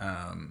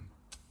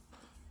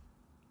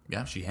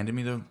yeah, she handed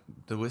me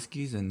the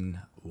whiskeys and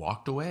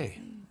walked away.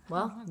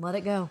 Well, let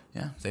it go.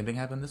 Yeah, same thing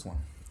happened this one.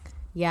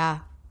 Yeah,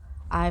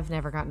 I've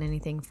never gotten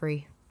anything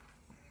free.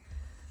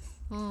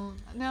 No,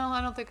 I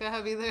don't think I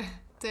have either.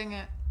 Dang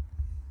it.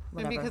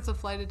 Maybe Whatever. because the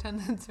flight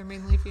attendants are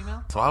mainly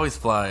female. So I always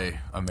fly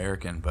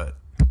American, but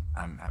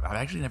I've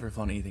actually never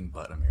flown anything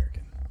but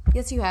American.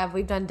 Yes, you have.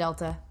 We've done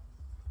Delta.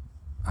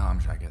 I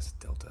guess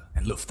Delta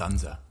and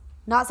Lufthansa.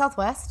 Not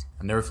Southwest.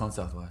 I've never flown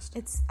Southwest.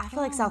 I feel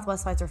like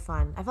Southwest flights are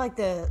fun. I feel like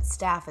the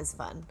staff is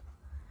fun.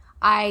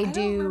 I I don't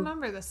do.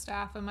 remember the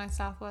staff of my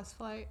Southwest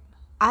flight.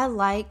 I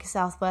like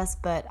Southwest,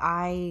 but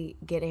I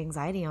get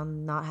anxiety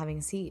on not having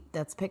a seat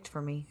that's picked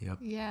for me. Yep.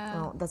 Yeah.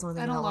 Oh, that's one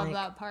thing I I don't don't love like.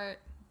 that part.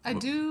 I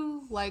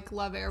do like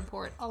Love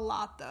Airport a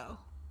lot, though.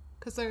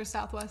 Because they're a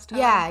Southwest hub.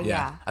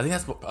 Yeah. I think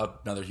that's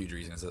another huge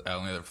reason is that I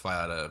only ever fly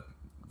out of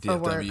For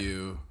work.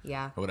 DFW,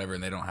 Yeah. or whatever,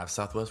 and they don't have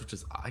Southwest, which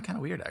is kind of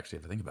weird actually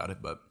if I think about it.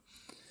 But,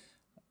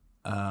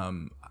 I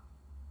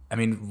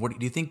mean, what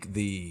do you think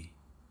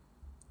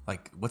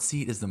what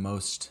seat is the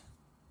most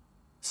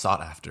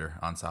sought after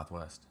on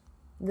Southwest?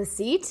 The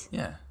seat?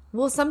 Yeah,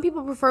 Well, some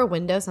people prefer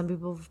window, some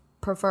people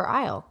prefer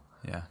aisle.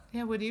 yeah.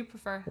 Yeah, what do you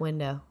prefer?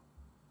 Window.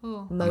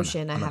 Ooh.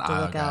 Motion, I'm I an have to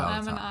aisle look guy. up.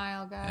 I'm an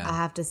aisle guy. I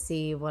have to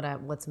see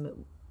what's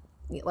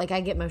like.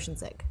 I get motion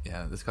sick.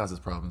 Yeah, this causes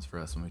problems for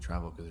us when we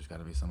travel because there's got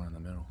to be someone in the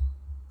middle.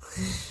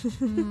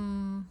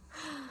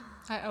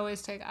 I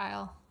always take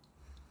aisle.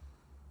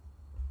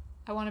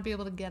 I want to be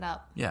able to get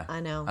up. Yeah, I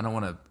know. I don't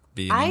want to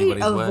be in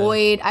anybody's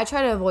way. I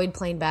try to avoid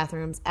plain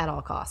bathrooms at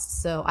all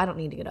costs, so I don't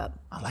need to get up.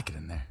 I like it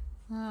in there.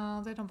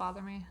 No, they don't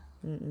bother me.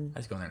 I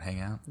just go in there and hang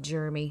out.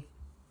 Jeremy.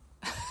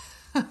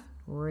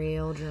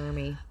 Real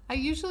Jeremy. I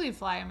usually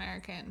fly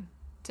American,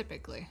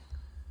 typically.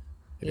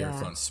 Have you ever Yeah.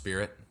 flown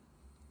Spirit?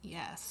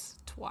 Yes,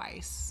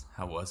 twice.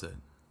 How was it?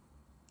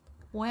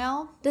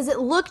 Well, Does it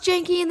look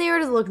janky in there or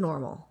does it look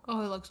normal?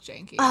 oh, it looks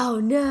janky. Oh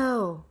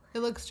no. It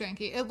looks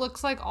janky. It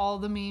looks like all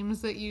the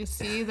memes that you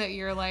see that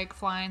you're like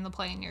flying the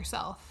plane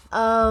yourself.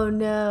 Oh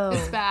no.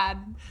 It's bad.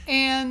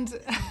 And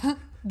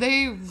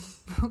they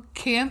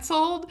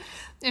canceled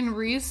and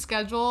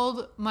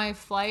rescheduled my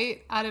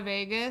flight out of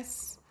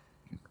Vegas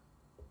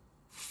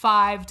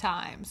 5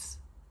 times.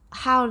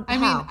 How? I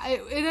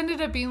mean, it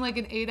ended up being like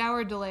an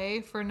 8-hour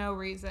delay for no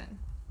reason.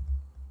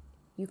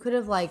 you could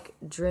have like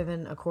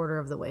driven a quarter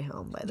of the way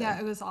home by then. Yeah,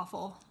 it was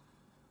awful.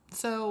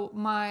 So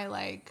my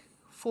like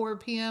 4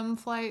 p.m.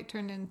 flight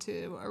turned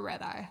into a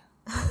red eye.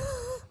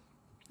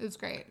 It was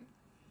great.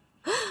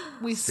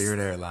 We Spirit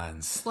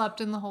Airlines. slept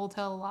in the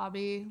hotel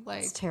lobby.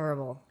 Like, It's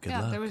terrible. Good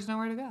yeah, luck. there was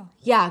nowhere to go.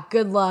 Yeah,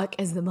 good luck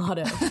is the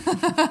motto.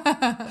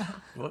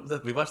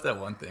 We watched that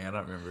one thing. I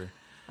don't remember.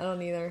 I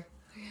don't either.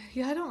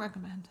 Yeah, I don't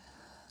recommend.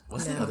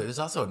 What's the other? There's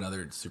also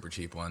another super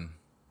cheap one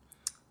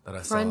that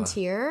I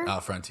Frontier? saw. Oh,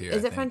 Frontier. Is I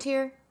it think.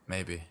 Frontier?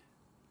 Maybe.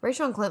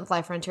 Rachel and Clint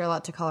fly Frontier a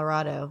lot to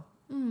Colorado.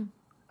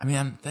 I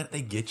mean,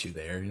 they get you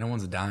there. No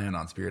one's dying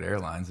on Spirit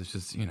Airlines. It's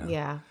just,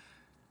 Yeah.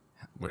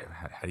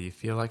 how do you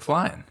feel like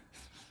flying?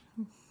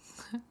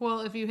 Well,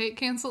 if you hate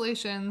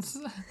cancellations,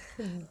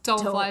 don't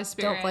fly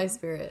Spirit. Don't fly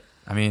Spirit.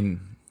 I mean,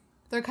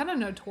 They're kind of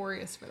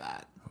notorious for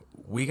that.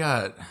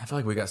 I feel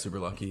like we got super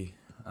lucky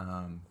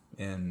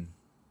in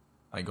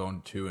like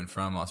going to and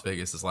from Las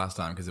Vegas this last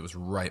time because it was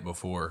right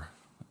before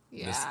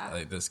Yeah.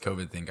 this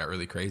COVID thing got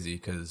really crazy.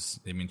 Because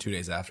 2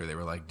 days after they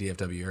were like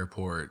DFW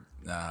airport,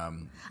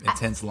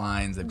 intense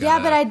lines. They've Yeah,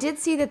 got but I did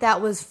see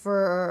that was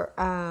for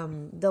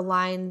the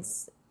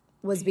lines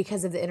was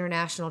because of the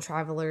international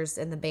travelers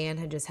and the ban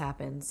had just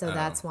happened. So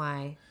that's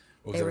why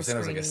they were saying it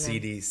was like a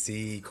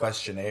CDC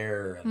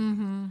questionnaire.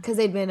 And, because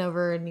they'd been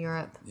over in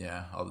Europe.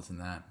 yeah, all this and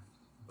that.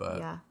 But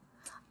Yeah.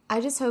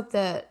 I just hope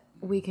that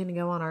we can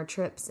go on our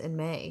trips in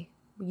May.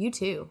 You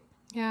too.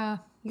 Yeah.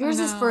 Yours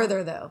I is know.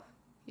 further though,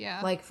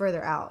 Yeah. like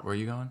further out. where are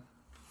you going?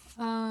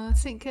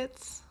 St.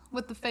 Kitts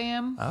with the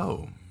fam.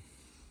 Oh,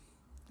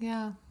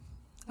 Yeah.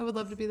 I would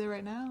love to be there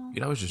right now.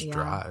 you'd always just Yeah.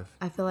 drive.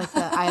 I feel like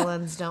the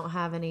islands don't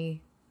have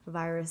any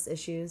virus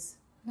issues.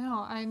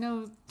 No, I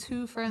know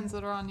 2 friends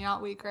that are on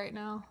Yacht Week right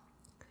now.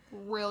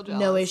 Real jealous.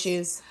 No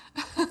issues.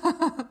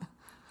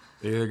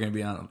 They're either going to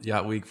be on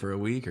Yacht Week for a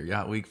week or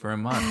Yacht Week for a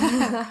month.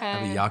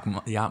 That'd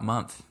be yacht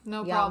month.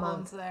 No Yacht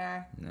problems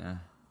there. Yeah.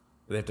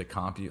 Do they have to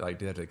comp you? Like,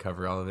 do they have to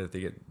cover all of it if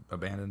they get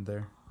abandoned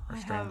there or I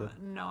stranded?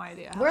 have no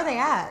idea. Where are they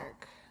at?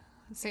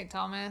 St.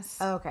 Thomas.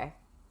 Oh, okay.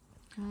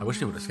 I wish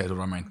they would have scheduled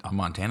a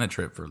Montana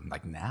trip for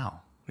like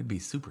now. We'd be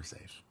super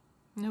safe.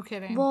 No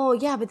kidding. Well,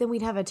 yeah, but then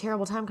we'd have a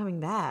terrible time coming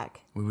back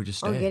We would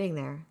just or stay. getting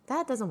there.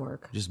 That doesn't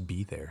work. Just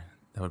be there.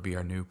 That would be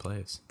our new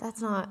place.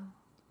 That's not.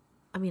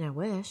 I mean, I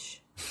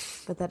wish,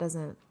 but that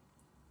doesn't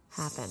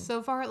happen.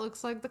 So far, it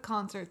looks like the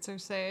concerts are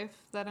safe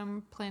that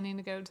I'm planning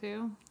to go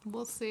to.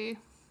 We'll see.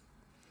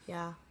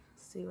 Yeah,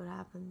 see what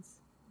happens.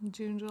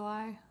 June,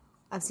 July.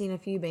 I've seen a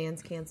few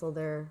bands cancel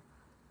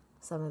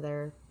some of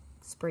their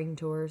spring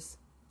tours.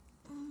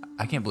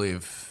 I can't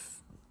believe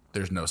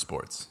there's no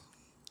sports.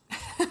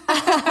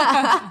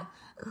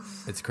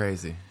 It's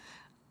crazy.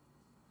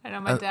 I know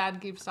my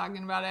dad keeps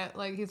talking about it.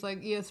 Like, he's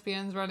like,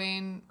 ESPN's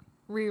running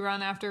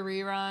rerun after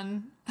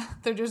rerun.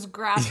 They're just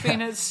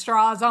grasping at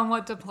straws on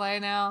what to play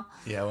now.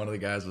 Yeah, one of the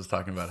guys was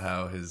talking about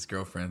how his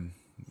girlfriend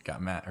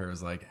got mad. Her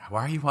was like,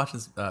 "Why are you watching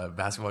this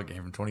basketball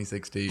game from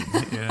 2016?"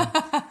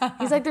 Yeah.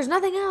 He's like, there's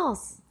nothing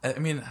else. I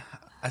mean,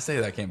 I say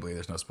that I can't believe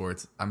there's no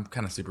sports. I'm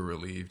kind of super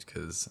relieved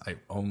because I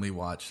only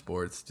watch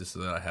sports just so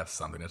that I have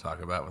something to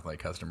talk about with like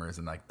customers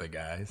and like the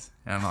guys.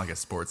 And I'm not like a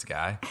sports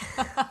guy,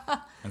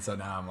 and so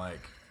now I'm like,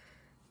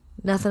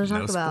 Nothing to no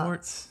talk about.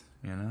 sports.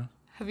 You know?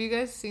 Have you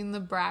guys seen the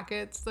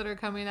brackets that are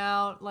coming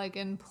out, like,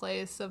 in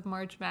place of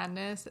March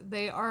Madness?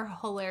 They are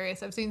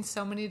hilarious. I've seen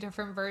so many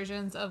different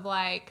versions of,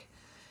 like,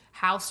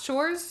 house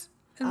chores.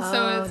 And so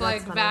Oh, it's,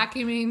 like, that's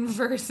funny. vacuuming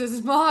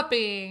versus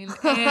mopping.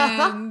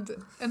 And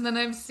then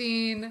I've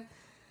seen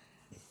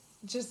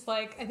just,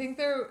 like, I think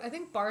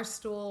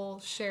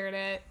Barstool shared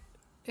it.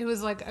 It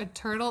was, like, a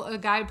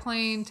guy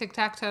playing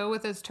tic-tac-toe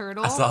with his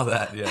turtle. I saw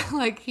that. Yeah.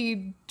 Like,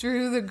 he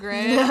drew the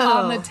grid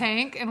on the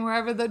tank, and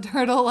wherever the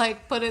turtle,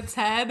 like, put its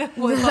head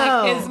was,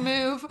 like, his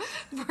move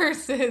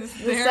versus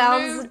their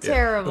Sounds move.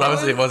 terrible. But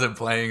obviously, it wasn't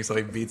playing, so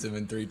he beats him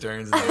in 3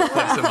 turns and then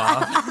flips him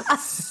off.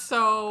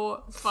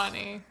 So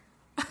funny.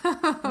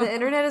 The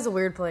internet is a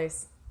weird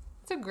place.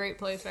 It's a great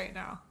place right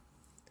now.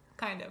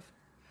 Kind of.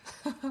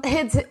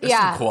 It's There's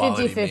yeah, some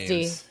quality 50-50.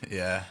 memes.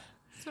 Yeah.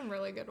 Some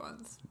really good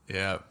ones.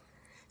 Yeah.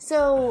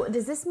 So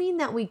does this mean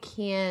that we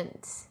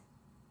can't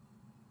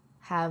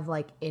have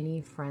like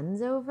any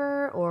friends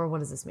over, or what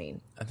does this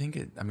mean? I think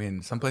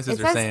some places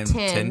It are says saying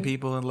 10. 10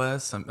 people and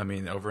less. I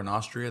mean, over in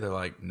Austria, they're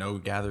like no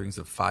gatherings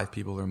of 5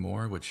 people or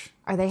more, which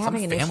Are they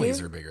having some an families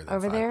issue are bigger than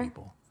over 5 there?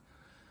 people.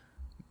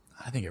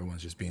 I think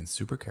everyone's just being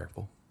super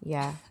careful.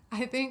 Yeah.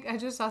 I think I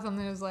just saw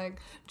something that was like,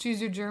 choose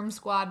your germ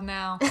squad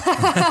now.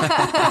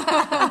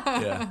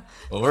 Yeah.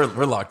 Well,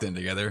 we're locked in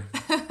together.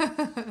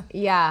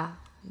 Yeah,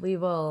 we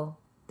will.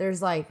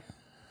 There's like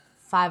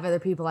 5 other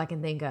people I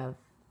can think of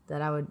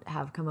that I would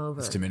have come over.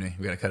 It's too many.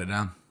 We got to cut it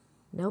down.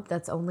 Nope,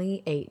 that's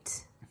only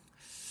 8.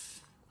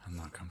 I'm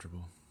not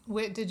comfortable.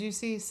 Wait, did you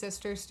see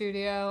Sister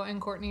Studio and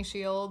Courtney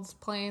Shields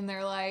playing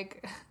their,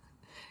 like,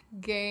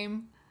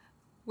 game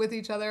with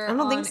each other I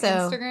don't on think so.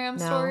 Instagram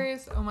No.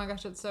 stories? Oh my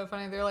gosh, it's so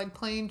funny. They're, like,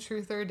 playing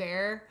Truth or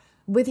Dare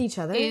With each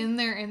other? in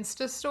their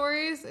Insta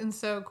stories. And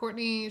so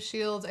Courtney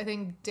Shields, I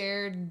think,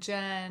 dared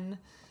Jen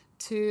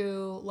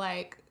to,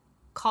 like,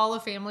 call a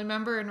family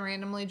member and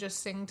randomly just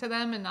sing to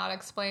them and not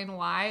explain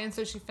why. And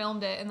so she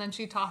filmed it and then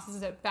she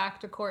tosses it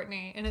back to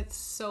Courtney. And it's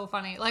so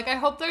funny. Like, I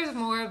hope there's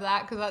more of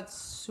that because that's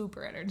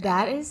super entertaining.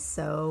 That is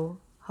so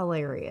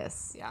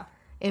hilarious. Yeah.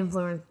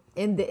 The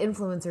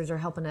influencers are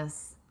helping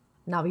us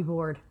not be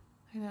bored.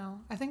 I know.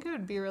 I think it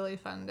would be really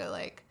fun to,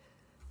 like,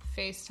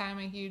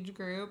 FaceTime a huge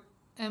group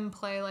and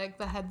play, like,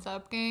 the heads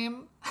up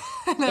game.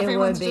 And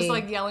everyone's would just, be.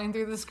 like, yelling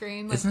through the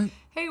screen. Like, Isn't it-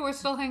 hey, we're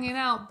still hanging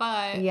out, but...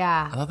 I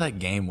Yeah. thought that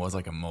game was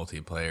like a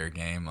multiplayer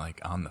game,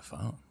 like on the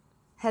phone.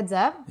 Heads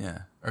up? Yeah.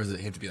 Or does it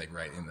have to be like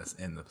right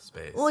in the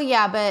space? Well,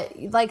 yeah, but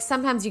like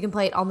sometimes you can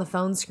play it on the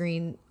phone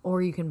screen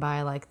or you can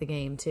buy like the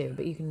game too,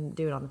 but you can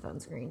do it on the phone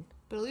screen.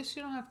 But at least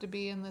you don't have to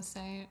be in the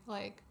same,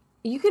 like...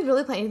 You could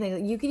really play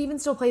anything. You could even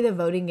still play the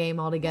voting game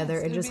all together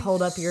Yes, and it'd just be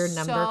hold up your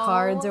number so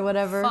cards or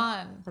whatever.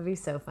 fun. That'd be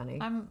so funny.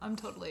 I'm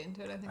totally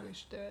into it. I think we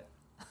should do it.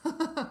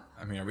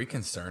 I mean, are we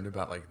concerned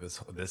about like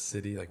this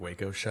city, like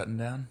Waco, shutting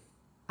down?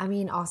 I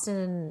mean,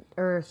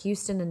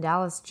 Houston and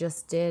Dallas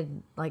just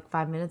did like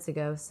 5 minutes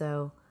ago,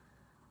 so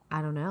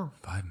I don't know.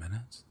 5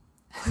 minutes?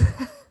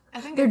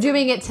 I think They're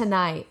doing it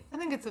tonight. I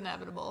think it's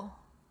inevitable.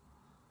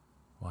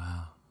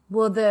 Wow.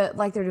 Well, they're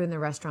doing the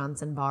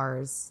restaurants and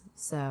bars,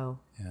 so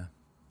Yeah.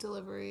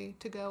 Delivery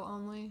to go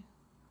only.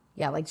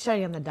 yeah, like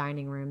shutting down the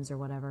dining rooms or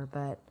whatever.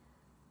 But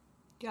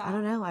Yeah. I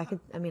don't know. I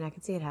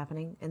could see it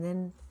happening. And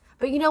then,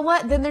 but you know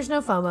what? Then there's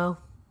no FOMO.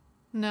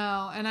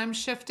 No, and I'm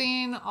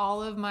shifting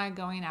all of my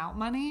going out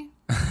money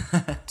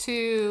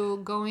to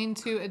going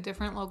to a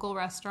different local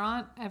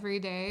restaurant every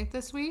day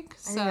this week.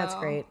 I think that's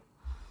great.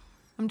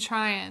 I'm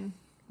trying.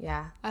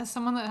 Yeah. As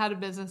someone that had a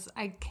business,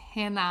 I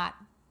cannot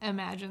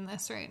imagine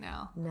this right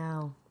now.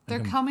 No. They're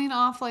coming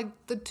off like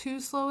the 2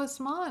 slowest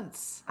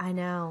months. I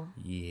know.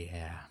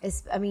 Yeah.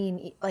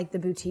 Like the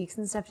boutiques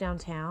and stuff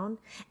downtown,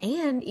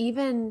 and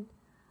even,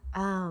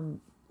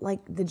 like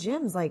the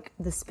gyms, like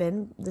the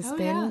spin.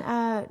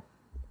 Yeah.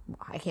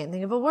 I can't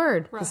think of a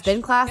word. Rush. The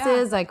spin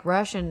classes, Yeah. like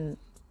Rush and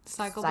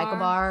Cycle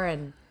Bar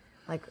and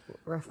like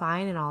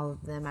Refine and all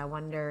of them.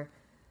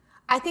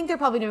 I think they're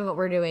probably doing what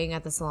we're doing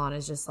at the salon,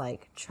 is just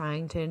like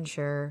trying to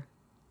ensure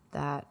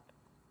that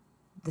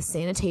the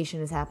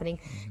sanitation is happening,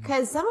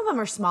 because some of them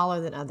are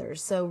smaller than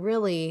others. So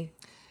really,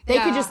 they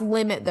could just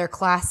limit their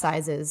class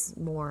sizes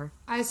more.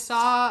 I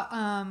saw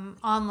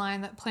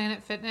online that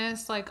Planet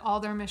Fitness, like all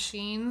their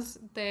machines,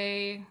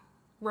 they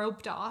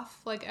roped off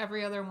like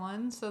every other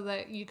one so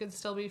that you could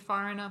still be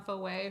far enough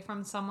away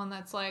from someone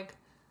that's like,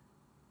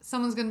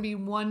 someone's going to be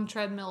 1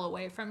 treadmill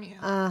away from you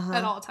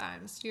at all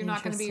times. You're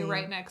not going to be Interesting.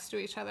 right next to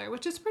each other,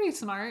 which is pretty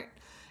smart.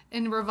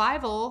 In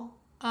Revival,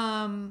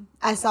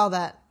 I saw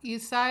that.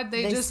 Eastside,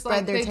 they just spread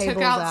like their they took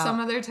tables out out. some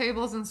of their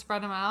tables and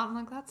spread them out. I'm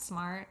like, that's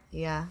smart.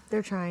 Yeah,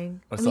 they're trying.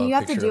 I saw mean, a you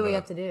have to picture do of what you a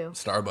have to do,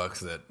 Starbucks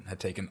that had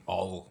taken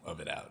all of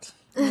it out.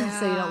 so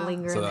you don't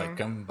linger So in like, there.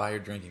 come buy your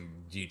drinking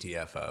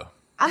GTFO.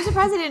 I'm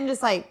surprised they didn't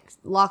just like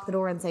lock the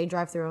door and say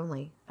drive-through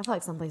only. I feel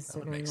like some places are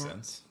That doing makes that.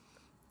 sense.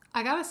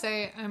 I gotta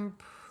say, I'm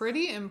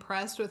pretty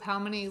impressed with how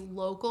many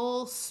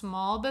local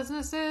small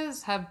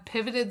businesses have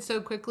pivoted so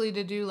quickly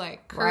to do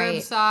like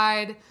Right.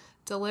 curbside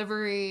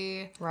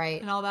delivery, Right.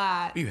 and all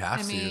that. You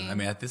have to. I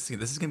mean, this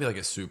is gonna be like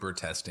a super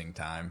testing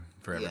time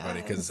for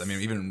everybody, because I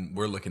mean, even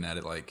we're looking at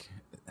it like,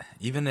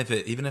 even if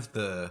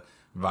the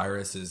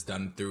virus is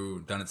done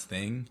its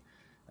thing,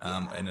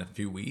 in a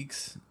few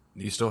weeks,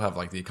 you still have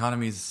like the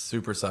economy's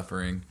super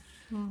suffering.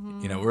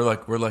 You know,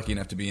 we're lucky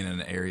enough to be in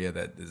an area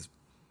that is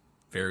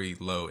very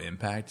low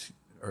impact,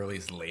 or at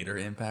least later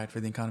impact for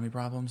the economy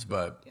problems.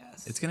 But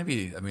Yes. it's gonna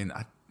be. I mean,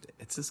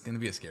 it's just gonna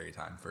be a scary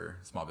time for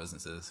small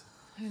businesses.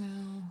 I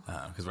know.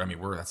 Because I mean,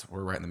 we're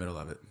right in the middle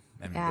of it.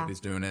 Everybody's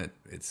doing it.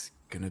 It's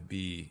gonna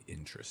be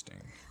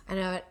interesting. I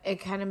know it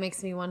kind of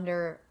makes me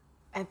wonder.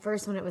 At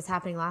first, when it was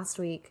happening last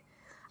week,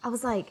 I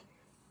was like,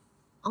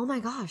 "Oh my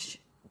gosh,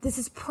 this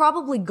is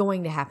probably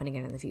going to happen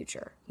again in the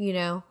future," you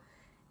know?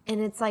 And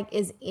it's like,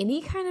 is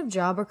any kind of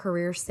job or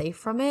career safe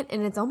from it?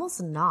 And it's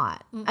almost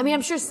not. I mean,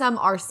 I'm sure some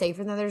are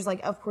safer than others.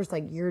 Like, of course,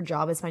 like your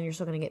job is fine. You're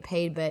still going to get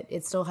paid, but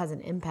it still has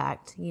an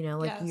impact, you know,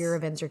 like Yes. your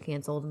events are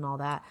canceled and all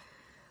that.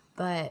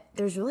 But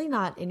there's really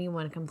not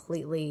anyone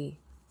completely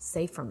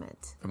safe from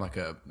it. From like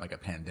a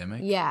pandemic.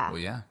 Yeah. Well,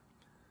 yeah.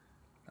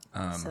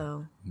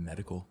 So,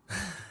 Medical.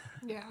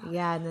 Yeah.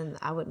 yeah. And then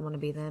I wouldn't want to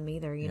be them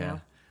either, you know?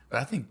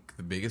 But I think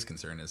the biggest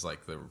concern is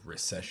like the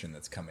recession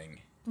that's coming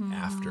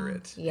after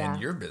it. Yeah.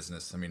 And your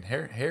business, I mean,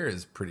 hair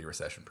is pretty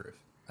recession proof.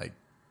 Like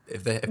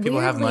if people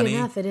have Weirdly money,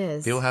 enough, it is.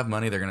 If people have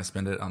money, they're going to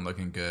spend it on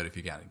looking good. If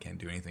you can't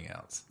do anything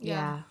else.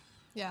 Yeah.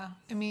 Yeah.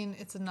 I mean,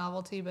 it's a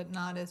novelty, but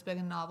not as big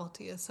a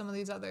novelty as some of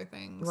these other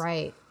things.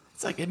 Right.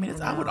 It's like, I mean,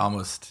 I would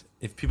almost,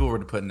 if people were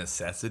to put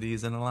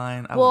necessities in a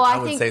line, I Well, would, I I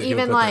would think say that people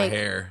even put like- their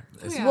hair.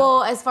 Yeah.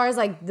 Well, as far as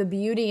like the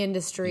beauty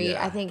industry,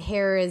 Yeah. I think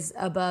hair is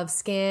above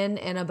skin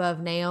and above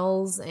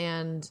nails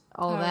and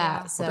all that. yeah.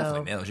 Well, So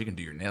definitely nails. You can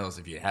do your nails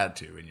if you had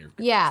to. And you're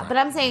yeah, but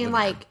I'm saying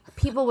like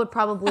people would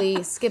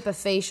probably skip a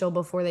facial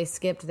before they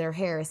skipped their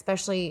hair,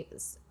 especially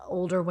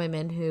older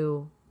women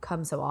who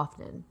come so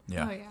often.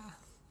 yeah. Oh, yeah.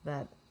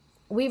 But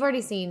we've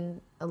already seen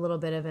a little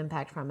bit of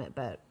impact from it,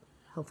 but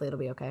hopefully it'll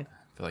be okay.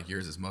 I feel like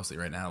yours is mostly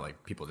right now,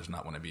 like people just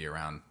not want to be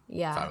around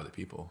Yeah. 5 other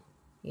people.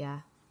 Yeah.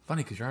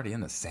 Funny because you're already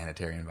in the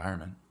sanitary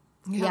environment.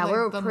 Yeah, like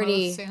we're the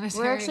pretty, most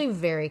sanitary. we're actually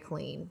very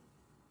clean.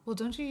 Well,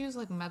 don't you use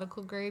like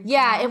medical grade?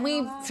 Yeah, cleaner and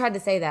we've all that? tried to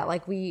say that.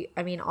 Like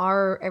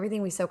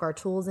everything we soak our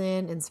tools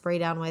in and spray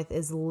down with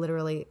is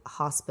literally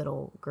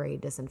hospital grade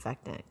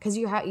disinfectant because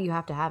you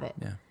have to have it.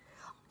 Yeah.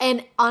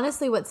 And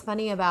honestly, what's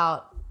funny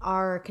about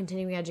our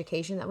continuing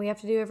education that we have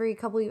to do every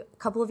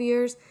couple of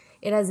years,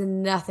 it has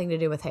nothing to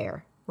do with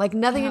hair. Like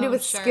nothing to do Oh,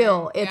 with sure.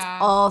 skill. It's Yeah.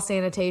 all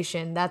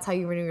sanitation. That's how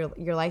you renew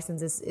your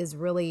license is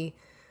really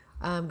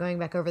going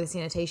back over the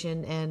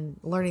sanitation and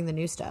learning the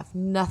new stuff.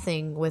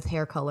 Nothing with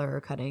hair color or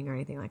cutting or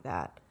anything like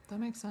that. That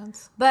makes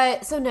sense.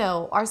 But so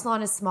no, our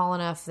salon is small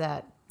enough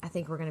that I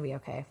think we're going to be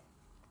okay.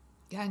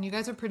 Yeah, and you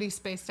guys are pretty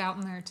spaced out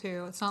in there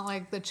too. It's not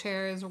like the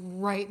chair is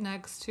right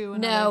next to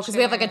another No, because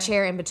we have like a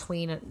chair in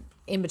between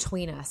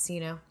us, you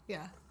know.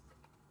 Yeah.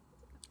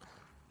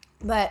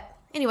 But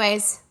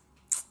anyways,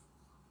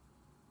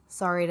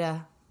 sorry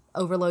to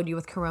overload you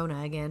with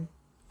Corona again.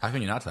 How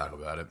can you not talk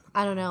about it?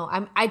 I don't know.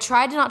 I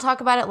tried to not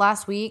talk about it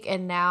last week,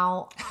 and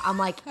now I'm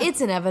like,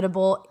 it's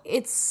inevitable.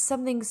 It's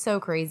something so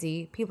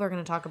crazy. People are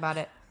going to talk about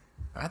it.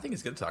 I think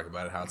it's good to talk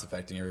about it, how it's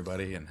affecting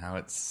everybody and how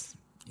it's,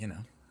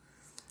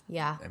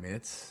 Yeah. I mean,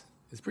 it's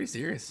pretty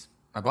serious.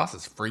 My boss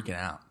is freaking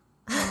out.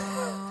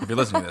 If you're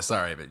listening to this,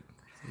 sorry, but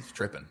he's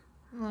tripping.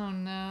 Oh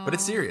no! But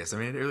it's serious. I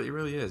mean, it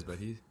really is. But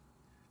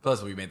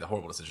plus we made the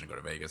horrible decision to go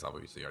to Vegas.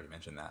 Obviously, you already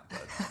mentioned that.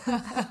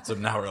 But, so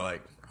now we're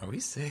like, are we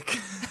sick?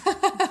 No.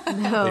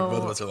 Like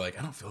both of us are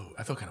like, I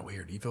feel kind of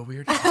weird. Do you feel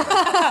weird? You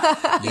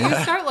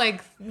start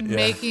like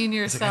making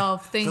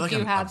yourself think I feel like you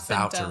I'm have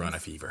about symptoms. to run a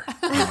fever.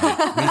 I'm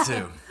like, me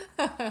too.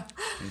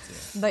 Me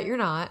too. But you're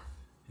not.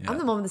 Yeah. I'm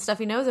the one with the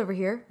stuffy nose over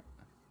here.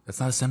 That's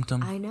not a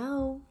symptom. I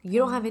know. You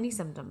don't have any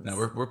symptoms. No,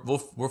 we're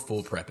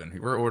full prepping.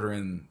 We're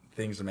ordering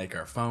things to make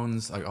our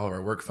phones, like all of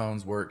our work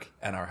phones, work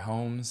at our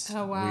homes.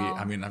 Oh,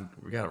 wow.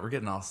 We're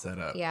getting all set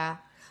up. Yeah.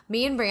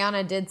 Me and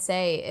Brianna did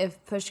say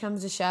if push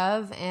comes to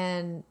shove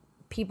and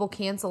people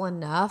cancel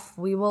enough,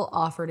 we will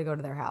offer to go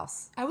to their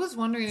house. I was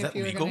wondering if that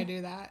you were legal? going to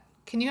do that.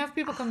 Can you have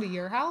people come to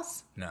your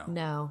house? No.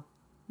 No.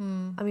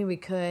 I mean, we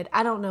could.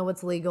 I don't know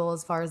what's legal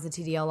as far as the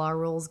TDLR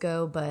rules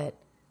go, but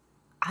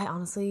I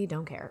honestly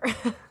don't care.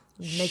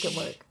 Make it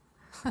work.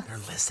 They're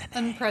listening.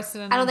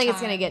 Unprecedented. I don't think it's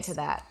going to times. get to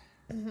that.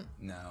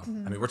 No. I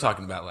mean, we're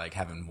talking about like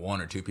having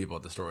one or two people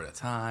at the store at a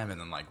time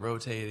and then like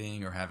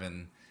rotating or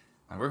having,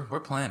 we're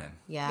planning.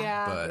 Yeah.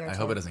 Yeah. But we are I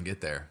hope too. it doesn't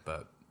get there.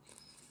 But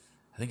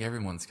I think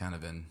everyone's kind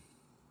of in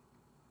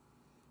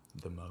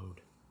the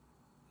mode.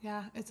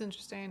 Yeah, it's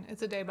interesting.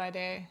 It's a day by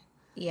day.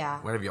 Yeah.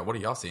 What are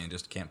y'all seeing?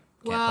 Just can't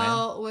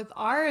Well, with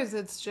ours,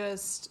 it's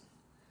just,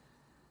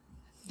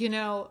 they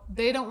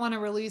don't want to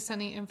release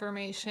any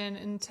information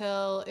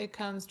until it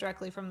comes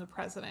directly from the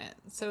president.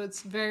 So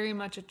it's very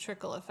much a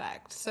trickle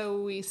effect.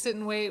 So we sit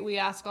and wait, we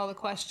ask all the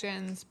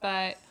questions,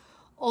 but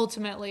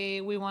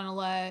ultimately we want to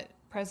let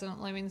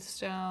President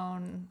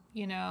Livingstone,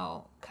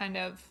 kind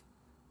of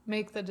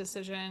make the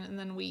decision, and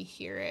then we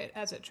hear it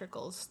as it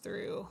trickles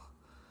through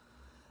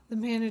the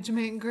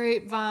management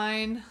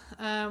grapevine.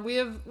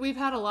 We've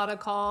had a lot of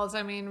calls.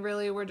 I mean,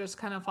 really, we're just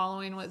kind of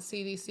following what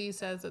CDC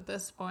says at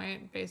this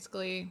point.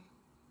 Basically,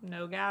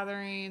 no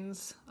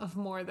gatherings of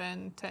more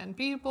than 10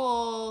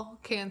 people,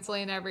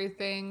 canceling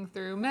everything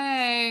through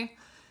May.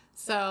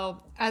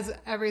 So as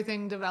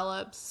everything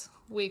develops,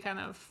 we kind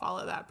of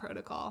follow that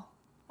protocol.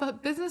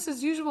 But business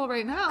as usual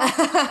right now.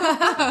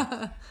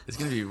 It's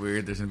going to be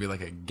weird. There's going to be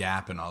like a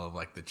gap in all of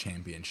like the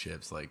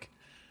championships, like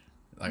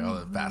all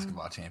the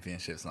basketball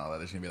championships and all that.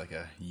 There's going to be like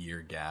a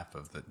year gap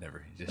of that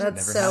never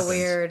That's so happens.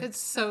 weird. It's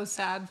so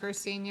sad for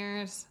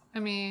seniors. I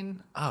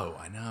mean, Oh,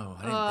 I know.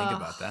 I didn't think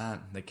about that.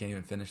 They can't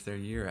even finish their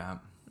year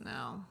out.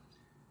 no.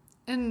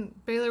 And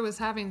Baylor was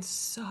having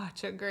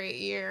such a great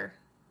year.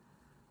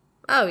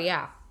 Oh,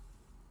 yeah.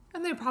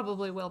 And they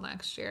probably will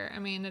next year. I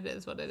mean, it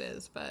is what it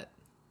is, but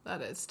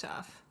that is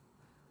tough.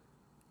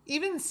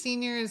 Even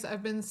seniors,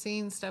 I've been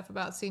seeing stuff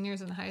about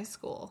seniors in high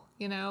school,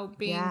 being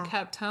Yeah.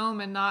 kept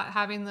home and not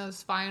having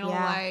those final,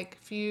 Yeah.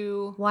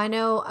 few. Well, I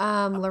know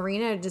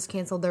Lorena just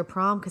canceled their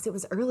prom because it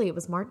was early.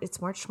 It's March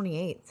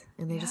 28th,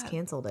 and they just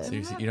canceled it. So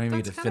you don't even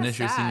get to That's kinda finish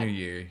your sad. senior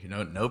year.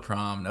 No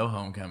prom, no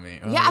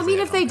homecoming. Oh, Yeah, I guess mean,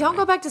 had if they don't go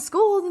homecoming. back to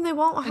school, then they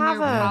won't And have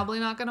you're a. probably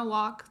not going to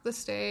walk the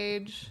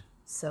stage.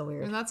 So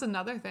weird. And that's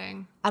another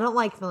thing. I don't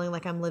like feeling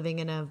like I'm living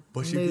in a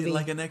But you movie. get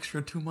like an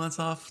extra 2 months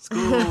off school.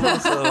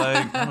 So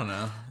like, I don't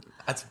know.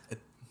 It's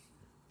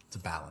a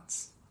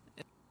balance.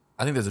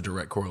 I think there's a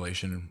direct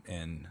correlation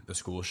in the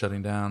school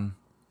shutting down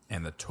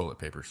and the toilet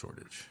paper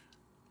shortage.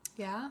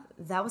 Yeah.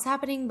 That was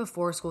happening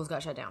before schools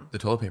got shut down. The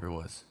toilet paper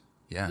was.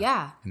 Yeah.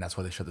 Yeah. And that's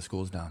why they shut the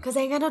schools down. Because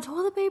they ain't got no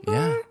toilet paper.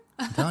 Yeah.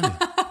 I'm telling you.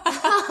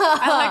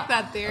 I like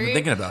that theory. I've been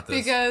thinking about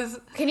this. Because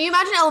Can you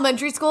imagine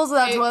elementary schools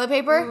without toilet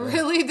paper?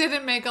 really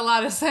didn't make a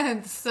lot of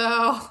sense.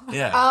 So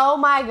Yeah. Oh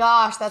my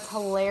gosh, that's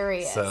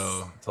hilarious.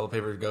 So toilet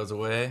paper goes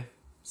away.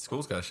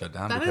 School's got to shut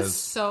down that because is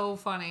so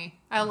funny.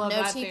 I love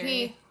no that TP.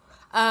 theory.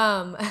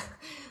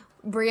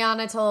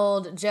 Brianna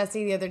told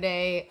Jesse the other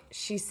day,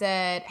 she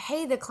said,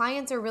 hey, the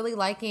clients are really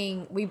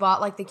liking, we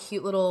bought like the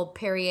cute little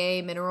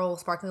Perrier mineral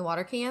sparkling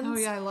water cans Oh,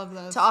 yeah, I love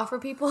those. to offer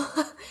people.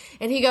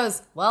 And he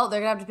goes, well,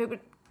 they're going to have to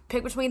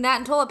pick between that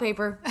and toilet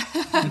paper.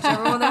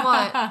 Whichever one they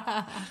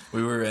want.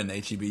 we were in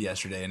HEB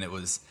yesterday and it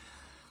was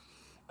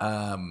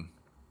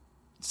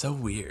so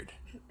weird,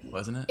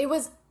 wasn't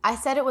it? I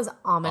said it was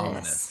ominous.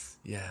 Ominous.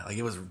 Yeah, like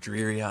it was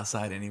dreary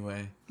outside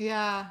anyway.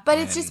 Yeah. But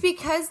it's just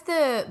because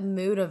the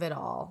mood of it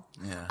all.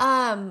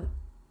 Yeah.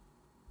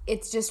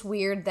 It's just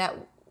weird that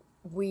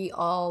we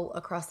all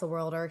across the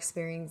world are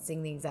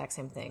experiencing the exact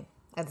same thing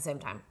at the same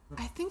time.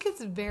 I think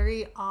it's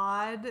very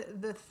odd,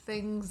 the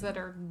things that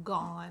are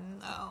gone,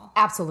 though.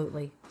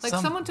 Absolutely. Like,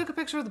 Some- someone took a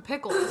picture of the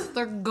pickles.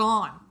 They're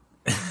gone.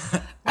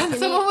 And can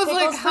someone eat was like,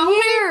 pickles for how many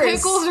years."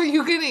 pickles are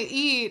you going to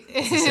eat?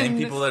 The same And-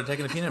 people that are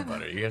taking the peanut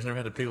butter. You guys never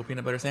had a pickle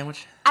peanut butter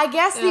sandwich? I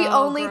guess the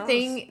Oh, only gross.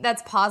 thing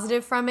that's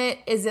positive from it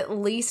is at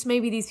least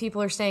maybe these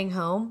people are staying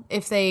home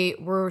if they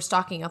were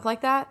stocking up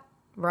like that,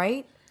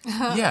 right?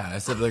 Yeah, I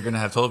said they're going to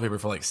have toilet paper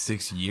for like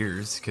 6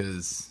 years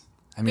because,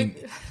 I mean,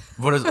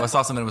 I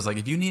saw something that was like,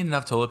 if you need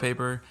enough toilet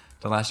paper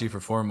to last you for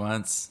 4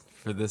 months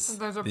for this,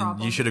 There's a then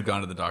problem. you should have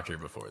gone to the doctor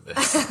before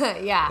this.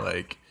 Yeah.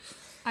 Like,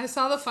 I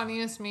saw the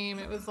funniest meme.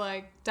 It was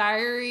like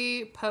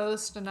diary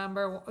post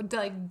number,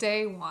 like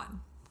day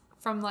one,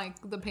 from like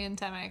the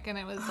pandemic, and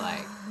it was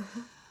like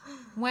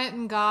went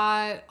and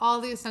got all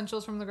the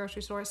essentials from the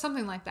grocery store,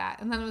 something like that.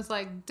 And then it was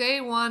like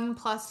day 1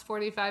 plus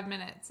 45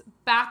 minutes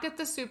back at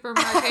the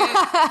supermarket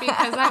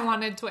because I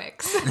wanted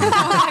Twix. Like,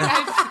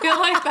 I feel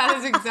like that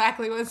is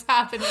exactly what's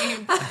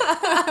happening.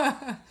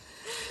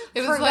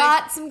 It was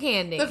Forgot some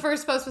candy. The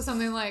first post was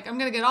something like, I'm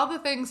going to get all the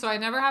things so I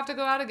never have to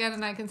go out again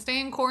and I can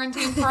stay in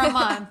quarantine for a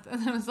month.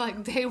 And it was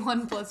like day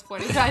 1 plus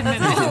 45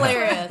 minutes. That's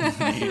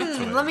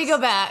hilarious. Let me go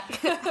back.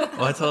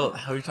 Well, I told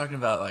how you're talking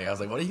about, like, I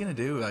was like, what are you gonna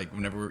do? Like,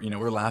 whenever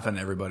we're laughing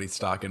at everybody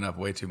stocking up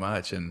way too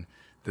much, and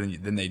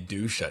then they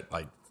do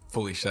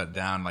fully shut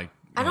down. Like,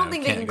 I don't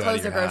think they can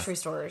close their house. grocery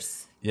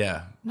stores.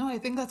 Yeah. No, I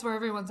think that's where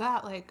everyone's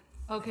at. Like,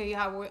 okay,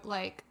 yeah, we're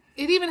like,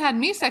 it even had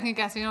me second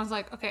guessing. I was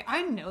like, okay,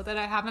 I know that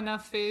I have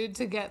enough food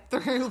to get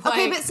through. Like,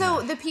 Okay, but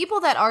so the people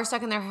that are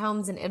stuck in their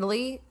homes in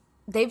Italy,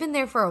 they've been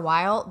there for a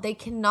while. They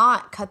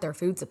cannot cut their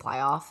food supply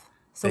off.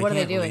 So what are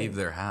they doing? They can't leave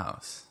their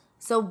house.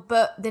 So,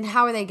 but then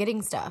how are they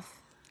getting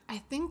stuff? I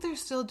think they're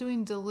still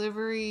doing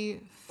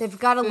delivery. They've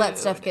got to let food.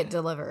 stuff get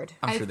delivered.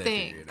 I'm sure I they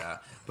think. figured it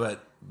out.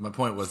 But my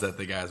point was that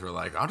the guys were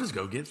like, I'll just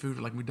go get food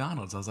like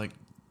McDonald's. I was like,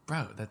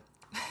 bro,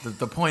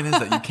 the point is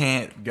that you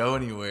can't go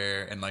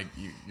anywhere, and like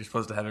you're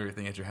supposed to have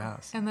everything at your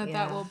house. And that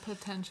Yeah. will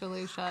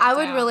potentially shut I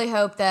would down. really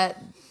hope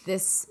that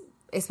this,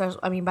 especially,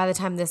 I mean, by the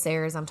time this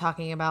airs, I'm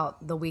talking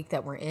about the week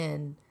that we're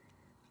in.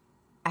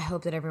 I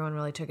hope that everyone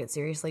really took it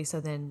seriously, so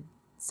then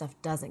stuff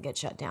doesn't get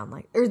shut down,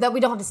 like, or that we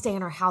don't have to stay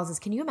in our houses.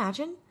 Can you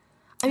imagine?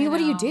 I mean, what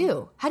do you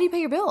do? How do you pay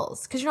your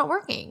bills? Because you're not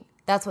working.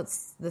 That's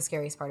what's the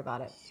scariest part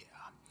about it. Yeah.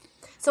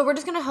 So we're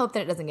just gonna hope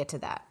that it doesn't get to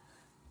that.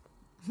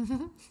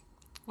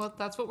 Well,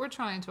 that's what we're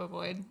trying to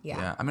avoid.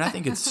 Yeah. I mean, I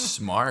think it's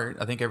smart.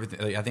 I think everything.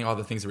 Like, I think all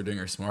the things that we're doing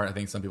are smart. I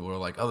think some people are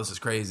like, "Oh, this is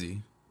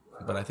crazy,"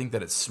 but I think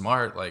that it's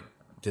smart. Like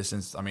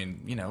distance. I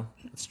mean,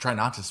 let's try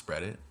not to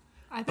spread it.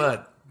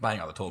 But buying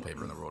all the toilet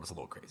paper in the world is a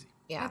little crazy.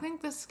 Yeah. I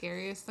think the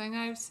scariest thing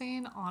I've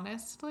seen,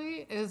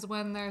 honestly, is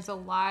when there's a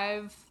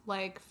live,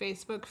 like,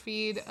 Facebook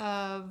feed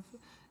of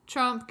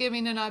Trump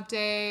giving an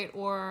update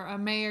or a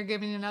mayor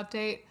giving an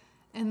update,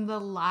 and the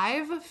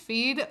live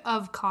feed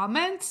of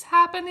comments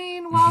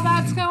happening while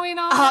that's going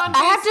on I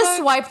have to Facebook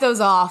swipe those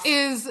off.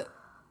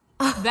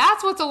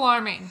 that's what's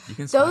alarming. You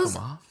can swipe Those,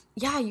 them off.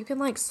 yeah, you can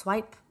like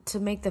swipe to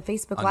make the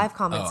Facebook Live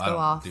comments go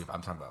off. Dude,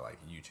 I'm talking about like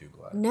YouTube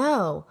Live.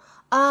 No.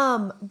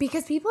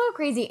 Because people are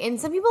crazy, and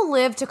some people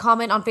live to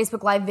comment on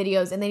Facebook Live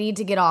videos, and they need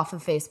to get off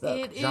of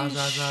Facebook. It is Ja,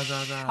 ja, ja,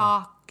 ja, ja.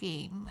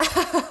 shocking.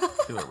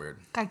 People are weird.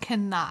 I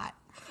cannot.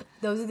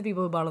 Those are the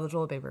people who bought all the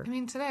toilet paper. I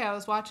mean, today I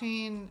was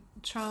watching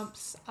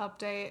Trump's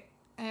update,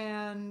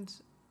 and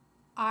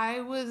I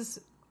was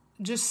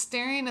just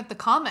staring at the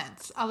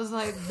comments. I was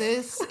like,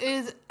 this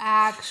is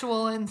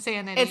actual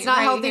insanity. It's not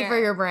right healthy here. for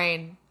your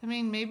brain. I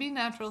mean, maybe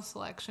natural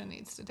selection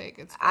needs to take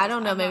its I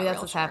don't know. I'm Maybe not that's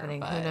real what's sure,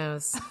 happening. Who but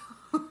knows?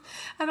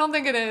 I don't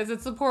think it is.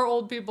 It's the poor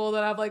old people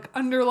that have like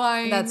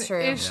underlying That's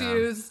true.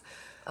 issues.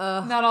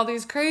 Not all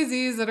these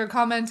crazies that are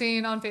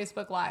commenting on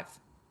Facebook Live.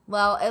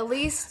 Well, at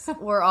least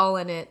we're all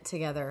in it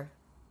together.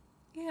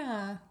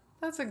 Yeah,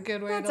 that's a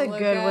good way That's to a look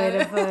good at way it.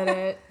 to put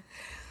it.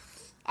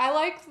 I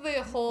like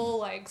the whole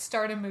like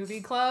start a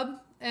movie club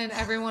and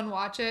everyone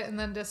watch it and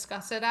then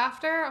discuss it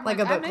after. I'm Like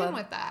like, a book I'm club. in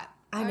with that.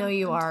 I know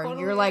you are.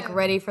 totally You're like in.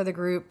 ready for the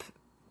group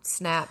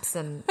snaps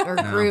or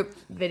group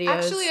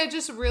videos. Actually, I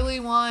just really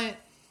want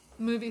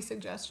movie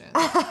suggestions.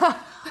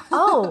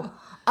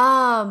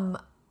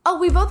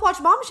 we both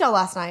watched Bombshell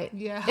last night.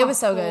 Yeah, It was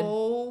so good.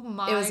 Oh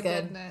my It was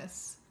good.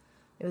 goodness,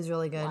 It was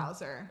really good.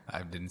 wowzer!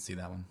 I didn't see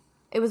that one.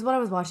 It was what I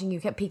was watching. You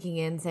kept peeking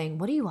in saying,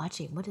 "What are you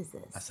watching? What is I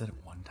this?" said it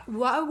one time.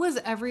 What was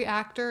every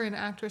actor and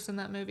actress in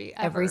that movie?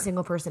 Ever? Every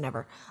single person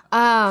ever.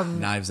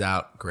 Knives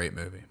Out, great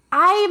movie.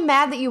 I'm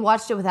mad that you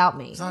watched it without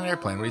me. It's on an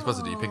airplane. What are you supposed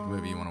to do? You pick the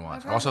movie you want to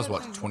watch. I also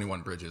watched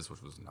 21 Bridges,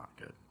 which was not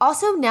good.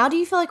 Also, now do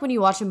you feel like when you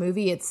watch a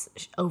movie, it's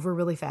over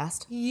really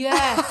fast?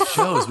 Yes.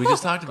 Shows, we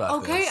just talked about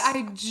Okay, this.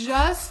 I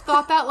just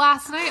thought that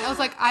last night. I was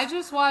like, I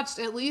just watched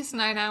at least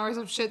 9 hours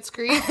of Schitt's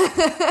Creek.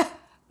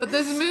 But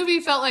this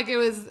movie felt like it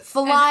was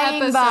Flying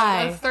an episode,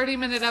 by. a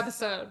 30-minute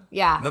episode.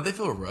 Yeah. No, they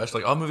feel rushed.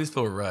 Like all movies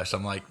feel rushed.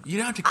 I'm like, you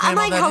don't have to cram I'm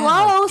all like, that in.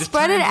 hello, just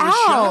spread turn it into a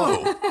out.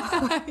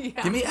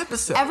 show. Give me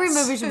episodes. Every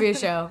movie should be a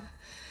show.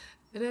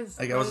 It is.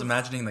 Like It I was is.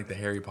 imagining like the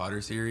Harry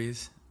Potter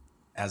series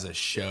as a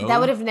show.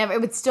 That would have never,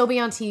 it would still be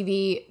on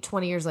TV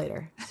 20 years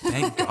later.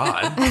 Thank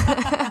God.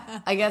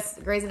 I guess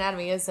Grey's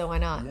Anatomy is, so why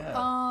not?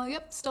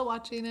 Yep, still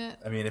watching it.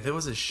 I mean, if it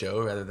was a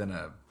show rather than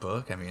a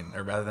book,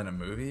 or rather than a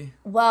movie.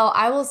 Well,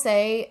 I will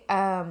say,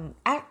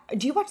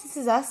 do you watch This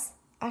Is Us,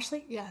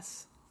 Ashley?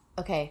 Yes.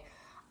 Okay.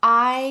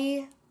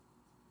 I've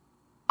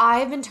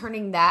been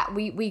turning that.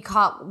 We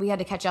had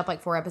to catch up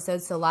like 4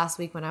 episodes. So last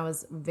week when I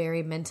was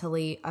very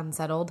mentally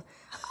unsettled,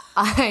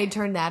 I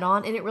turned that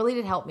on and it really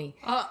did help me.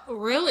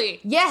 Really?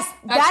 Yes,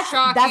 That's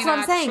shocking, that's what I'm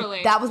actually.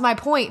 saying. That was my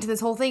point to this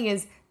whole thing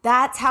is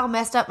that's how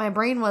messed up my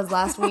brain was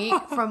last week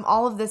from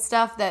all of this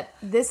stuff that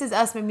This Is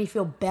Us made me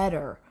feel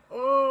better.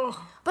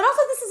 But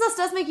also This Is Us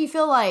does make you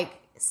feel like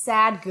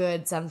sad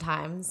good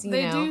sometimes. You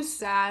They know? do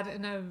sad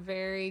in a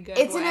very good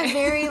It's way. in a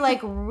very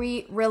like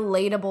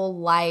relatable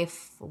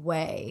life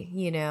way,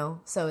 you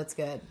know. So it's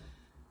good.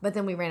 But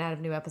then we ran out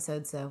of new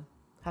episodes, so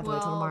have to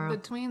wait till tomorrow.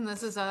 Between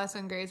This Is Us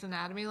and Grey's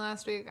Anatomy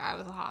last week, I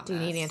was a hot Do you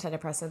mess. need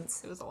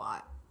antidepressants? It was a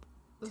lot.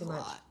 It was Too a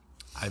much. lot.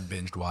 I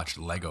binge watched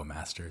Lego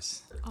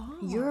Masters.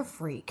 You're a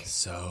freak.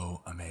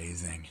 So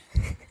amazing.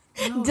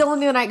 Dylan the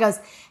other night goes,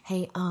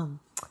 "Hey, do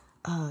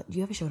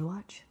you have a show to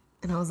watch?"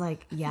 And I was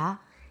like, "Yeah."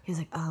 He was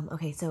like,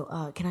 "Okay,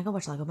 so can I go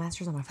watch Lego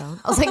Masters on my phone?"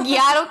 I was like,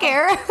 "Yeah, I don't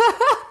care."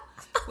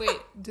 Wait,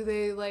 do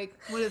they like,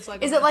 what is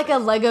like? Is it like a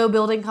Lego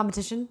building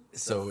competition?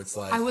 So it's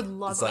like I would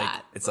love it's that.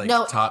 Like, it's like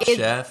No, Top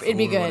Chef it'd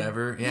be or good.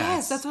 whatever. Yeah,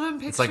 Yes, that's what I'm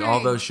picturing. It's like all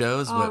those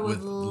shows, Oh, I but would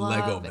with love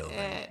Lego building.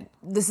 it.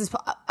 This is.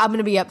 I'm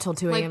gonna be up till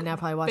 2 a.m. Like now,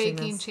 probably watching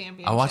baking this.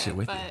 championship. I'll watch it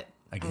with you but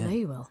I know again.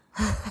 you will.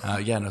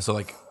 Yeah, no. So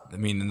like, I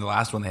mean, in the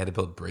last one they had to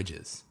build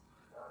bridges,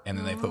 and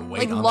then they put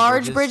weight Like on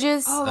large the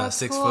bridges? Oh, that's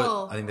 6 cool.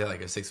 foot. I think they're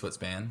like a 6 foot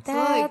span, So,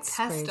 like, That's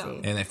test crazy.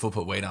 'em. and they full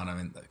put weight on them.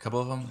 And a couple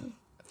of them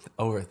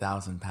over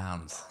 1,000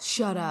 pounds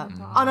Shut up.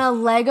 On a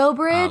Lego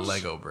bridge? on a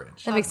Lego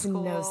bridge. That makes That's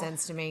no cool.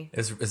 sense to me.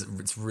 It's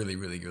really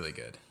really really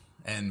good.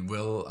 And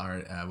Will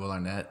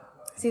Arnett,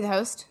 See the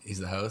host? he's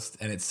the host,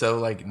 and it's so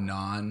like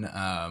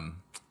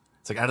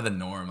it's like out of the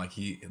norm. Like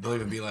they'll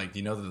even be like, "Do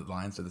you know the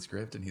lines to the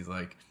script?" And he's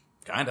like,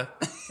 "Kinda."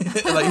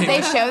 Like,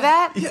 They show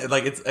that? yeah,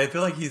 like I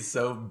feel like he's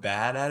so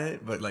bad at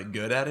it, but like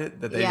good at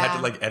it that they Yeah. have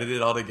to like edit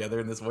it all together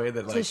in this way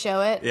that like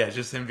show it? Yeah, it's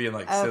just him being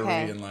like silly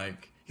Okay. and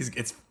like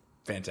it's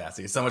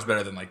fantastic. It's so much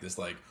better than like this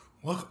like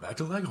welcome back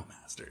to Lego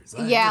Masters.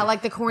 Yeah,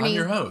 like the corny I'm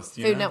your host,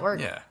 you Food know? Network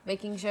Yeah,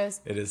 baking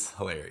shows. it is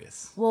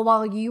hilarious. Well,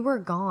 while you were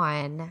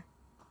gone,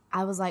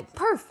 I was like,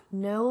 perf,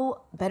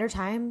 no better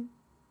time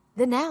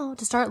than now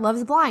to start Love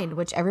is Blind,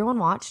 which everyone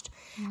watched.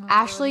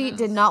 Ashley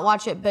did not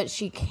watch it, but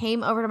she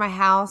came over to my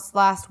house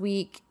last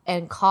week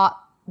and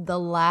caught the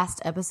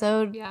last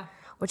episode. Yeah.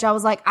 Which I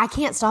was like, I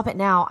can't stop it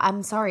now.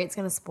 I'm sorry, it's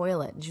going to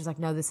spoil it. And she was like,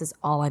 no, this is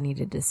all I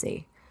needed to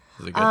see.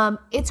 Is it good?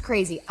 It's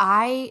crazy.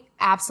 I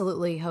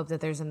absolutely hope that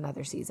there's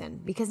another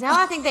season because now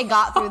I think they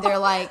got through their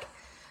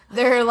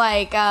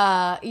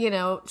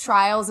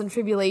trials and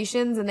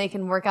tribulations and they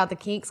can work out the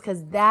kinks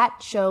because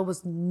that show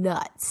was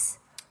nuts.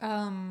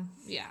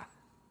 Yeah.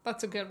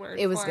 That's a good word.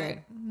 It was for good.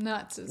 It.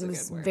 Nuts is It a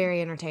was good word.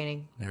 very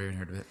entertaining. Never even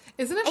heard of it.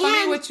 Isn't it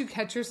funny And- what you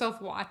catch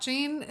yourself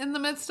watching in the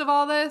midst of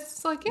all this?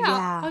 It's like,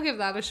 Yeah. I'll give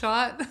that a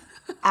shot.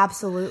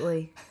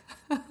 Absolutely.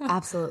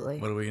 Absolutely.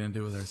 What are we gonna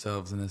do with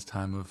ourselves in this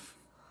time of?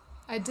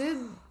 I did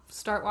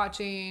start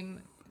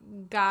watching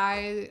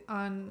Guy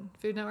on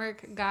Food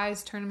Network,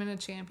 Guy's Tournament of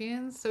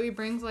Champions. So he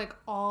brings like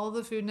all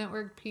the Food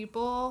Network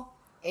people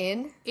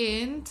in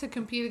to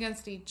compete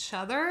against each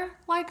other,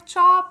 like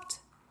Chopped,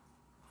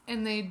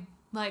 and they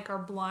like are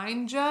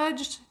blind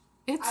judged.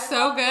 It's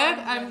so good.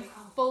 I'm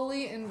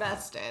fully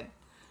invested.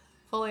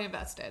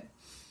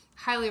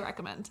 Highly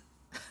recommend.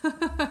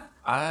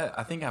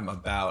 I think I'm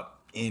about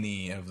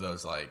any of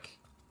those like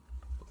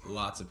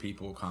lots of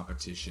people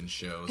competition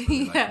shows where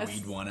they, like Yes.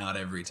 weed one out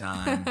every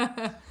time.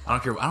 I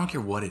don't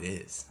care what it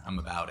is. I'm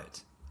about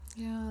it.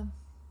 Yeah.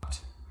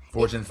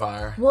 Forge and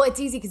Fire. Well, it's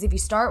easy because if you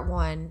start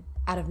one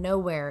out of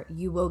nowhere,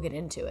 you will get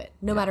into it,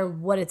 no matter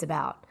what it's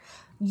about.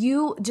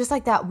 You, just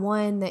like that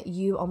one that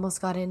you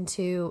almost got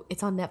into,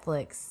 it's on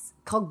Netflix,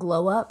 called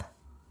Glow Up.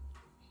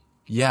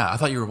 Yeah, I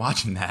thought you were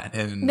watching that.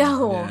 And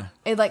No, yeah.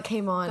 it like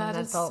came on That and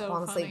I is felt so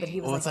falling asleep, but funny.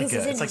 he was Well, like, it's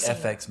this like is it's like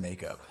interesting. FX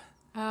makeup.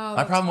 Oh,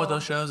 My problem with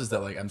those shows is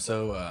that like I'm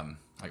so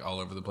like all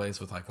over the place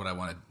with like what I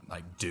want to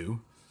like do.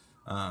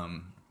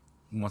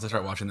 Once I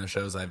start watching those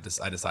shows, I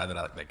decide that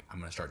I'm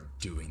gonna start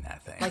doing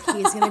that thing. Like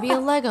he's going to be a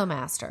Lego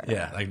master.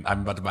 yeah, like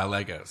I'm about to buy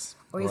Legos,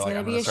 Or he's like, gonna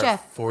I'm be a start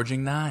chef.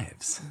 forging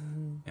knives.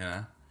 You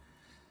know,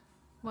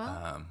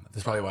 Well,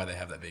 that's probably why they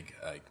have that big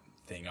like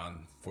thing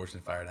on Forge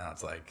and Fire now.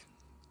 It's like,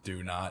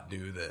 do not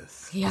do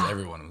this. 'Cause Yeah.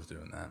 everyone was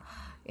doing that.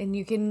 And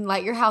you can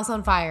light your house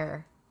on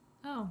fire.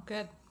 oh,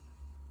 good.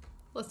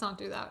 Let's not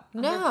do that.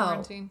 No. Under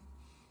quarantine.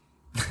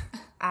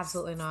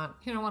 Absolutely not.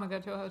 You don't want to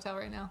go to a hotel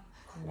right now.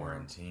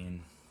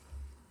 Quarantine.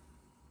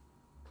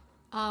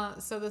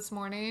 So this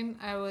morning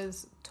I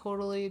was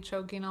totally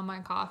choking on my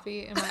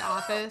coffee in my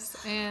office,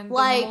 and the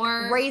Like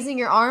more raising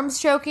your arms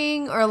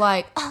choking or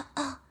like,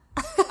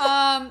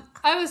 I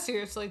was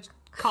seriously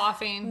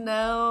coughing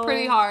no.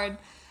 pretty hard,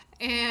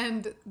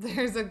 and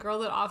there's a girl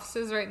that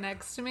offices right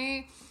next to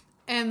me.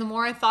 And the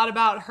more I thought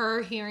about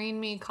her hearing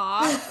me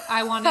cough,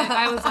 I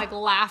was like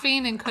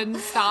laughing and couldn't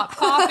stop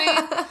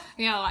coughing.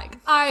 You know, like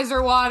eyes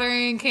are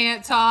watering,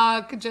 can't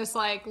talk, just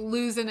like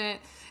losing it.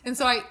 And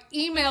so I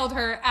emailed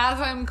her as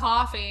I'm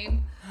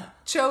coughing,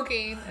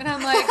 choking, and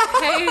I'm like,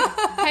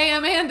 hey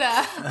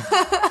Amanda,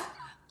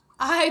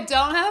 I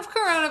don't have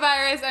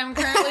coronavirus. I'm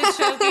currently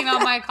choking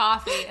on my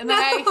coffee. And then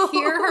I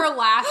hear her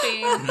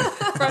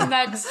laughing from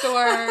next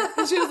door.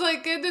 And she was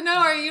like, good to know.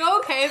 Are you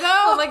okay though?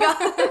 Oh my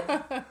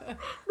God.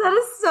 That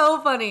is so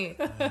funny.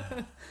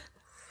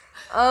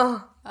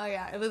 Oh. Oh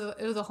yeah, it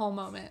was a whole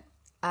moment.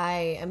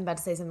 I am about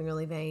to say something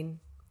really vain.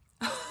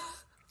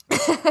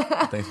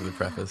 Thanks for the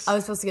preface. I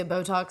was supposed to get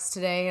Botox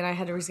today, and I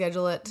had to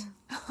reschedule it.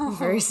 I'm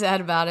very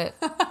sad about it.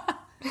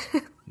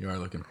 You are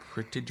looking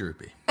pretty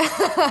droopy.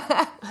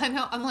 I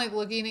know. I'm like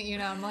looking at you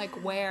now. I'm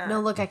like, where?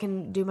 No, look, I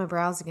can do my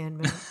brows again,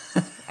 man.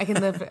 I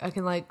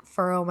can like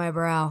furrow my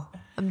brow.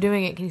 I'm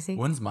doing it. Can you see?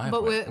 When's my But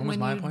appointment? When was when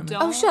my you appointment?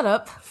 don't Oh, shut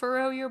up.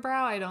 furrow your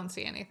brow, I don't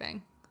see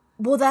anything.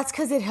 Well, that's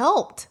because it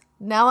helped.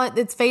 Now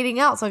it's fading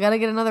out, so I got to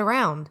get another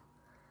round.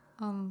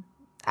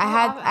 I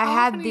had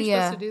How often are you the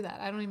supposed to do that?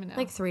 I don't even know.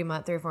 like 3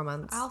 or 4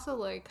 months. I also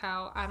like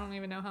how I don't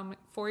even know how many,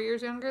 4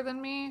 years younger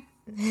than me,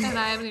 and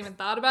I haven't even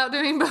thought about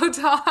doing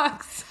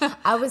Botox.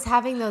 I was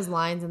having those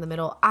lines in the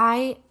middle.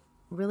 I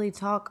really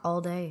talk all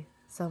day,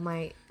 so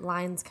my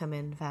lines come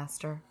in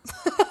faster.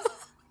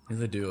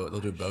 They'll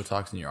do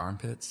Botox in your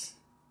armpits.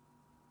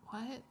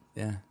 What?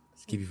 Yeah,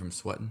 to keep you from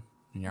sweating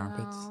in your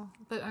armpits. No,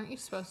 but aren't you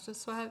supposed to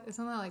sweat?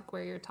 Isn't that like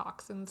where your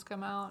toxins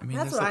come out? I mean,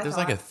 That's there's, what I there's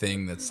like a thought.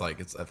 thing that's like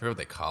I forget what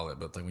they call it,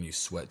 but it's like when you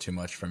sweat too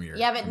much from your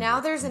Yeah, but now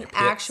there's from an your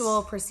pits.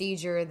 actual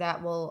procedure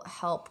that will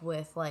help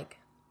with like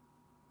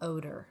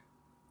odor.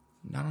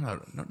 I don't know.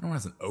 No one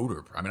has an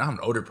odor. I mean, I have an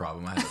odor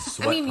problem. I have a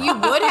sweat. I mean, you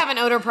problem. would have an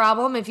odor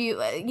problem if you,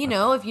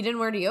 if you didn't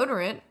wear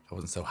deodorant. I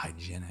wasn't so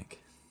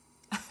hygienic.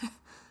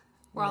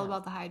 We're all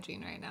about the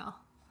hygiene right now.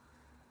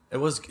 It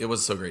was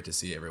so great to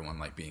see everyone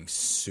like being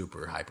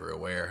super hyper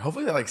aware.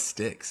 Hopefully that like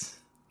sticks.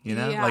 You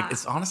know, Yeah. like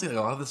it's honestly like,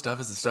 a lot of the stuff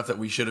is the stuff that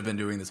we should have been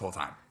doing this whole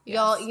time.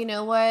 Y'all, you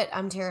know what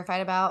I'm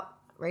terrified about?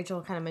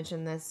 Rachel kind of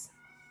mentioned this.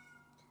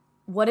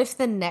 What if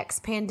the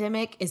next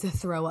pandemic is a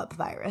throw up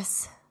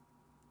virus?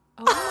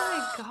 Oh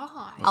my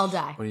gosh. I'll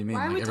die. What do you mean?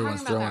 Why are Like we talking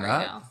everyone's about that throwing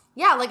right up? now?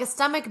 Yeah, like a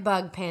stomach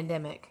bug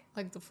pandemic.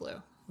 Like the flu.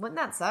 Wouldn't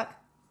that suck?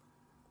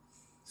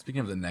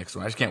 Speaking of the next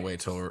one, I just can't wait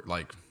till we're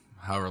like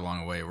however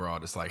long away we're all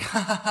just like, ha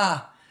ha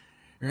ha.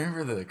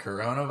 Remember the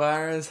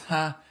coronavirus?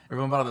 Ha!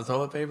 Everyone bought all the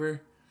toilet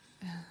paper.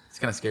 It's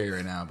kind of scary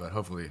right now, but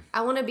hopefully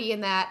I want to be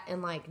in that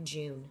in like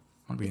June.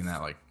 I'll be in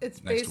that like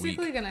It's next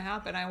basically week. going to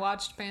happen. I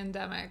watched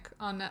Pandemic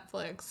on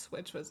Netflix,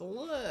 which was a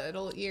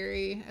little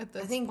eerie at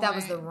this I think point. that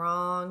was the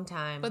wrong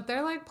time. But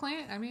they're like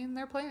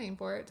they're planning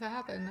for it to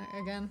happen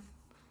again.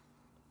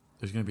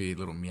 There's gonna be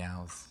little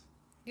meows.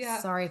 Yeah.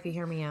 Sorry if you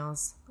hear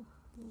meows.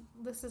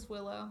 This is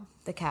Willow.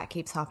 The cat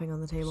keeps hopping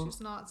on the table. She's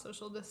not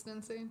social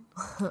distancing.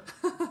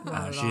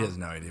 She has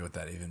no idea what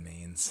that even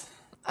means.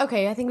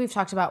 Okay, I think we've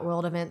talked about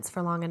world events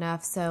for long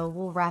enough, so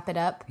we'll wrap it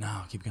up.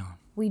 No, keep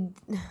going.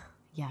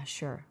 Yeah,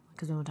 sure,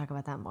 because we want to talk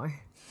about that more.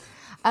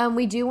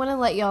 We do want to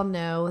let y'all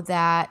know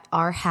that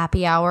our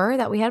happy hour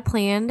that we had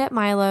planned at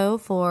Milo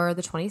for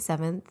the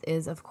 27th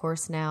is, of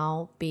course,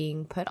 now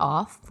being put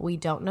off. We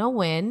don't know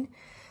when,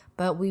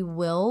 but we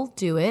will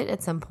do it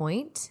at some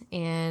point.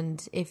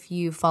 And if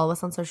you follow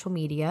us on social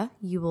media,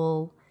 you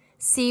will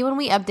see when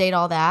we update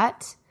all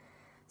that.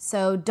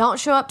 So don't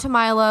show up to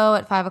Milo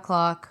at 5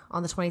 o'clock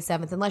on the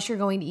 27th unless you're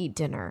going to eat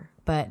dinner,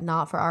 but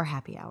not for our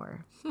happy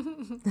hour.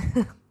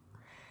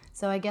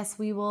 So I guess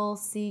we will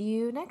see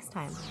you next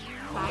time.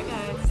 Bye,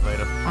 guys.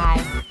 Later.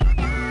 Bye.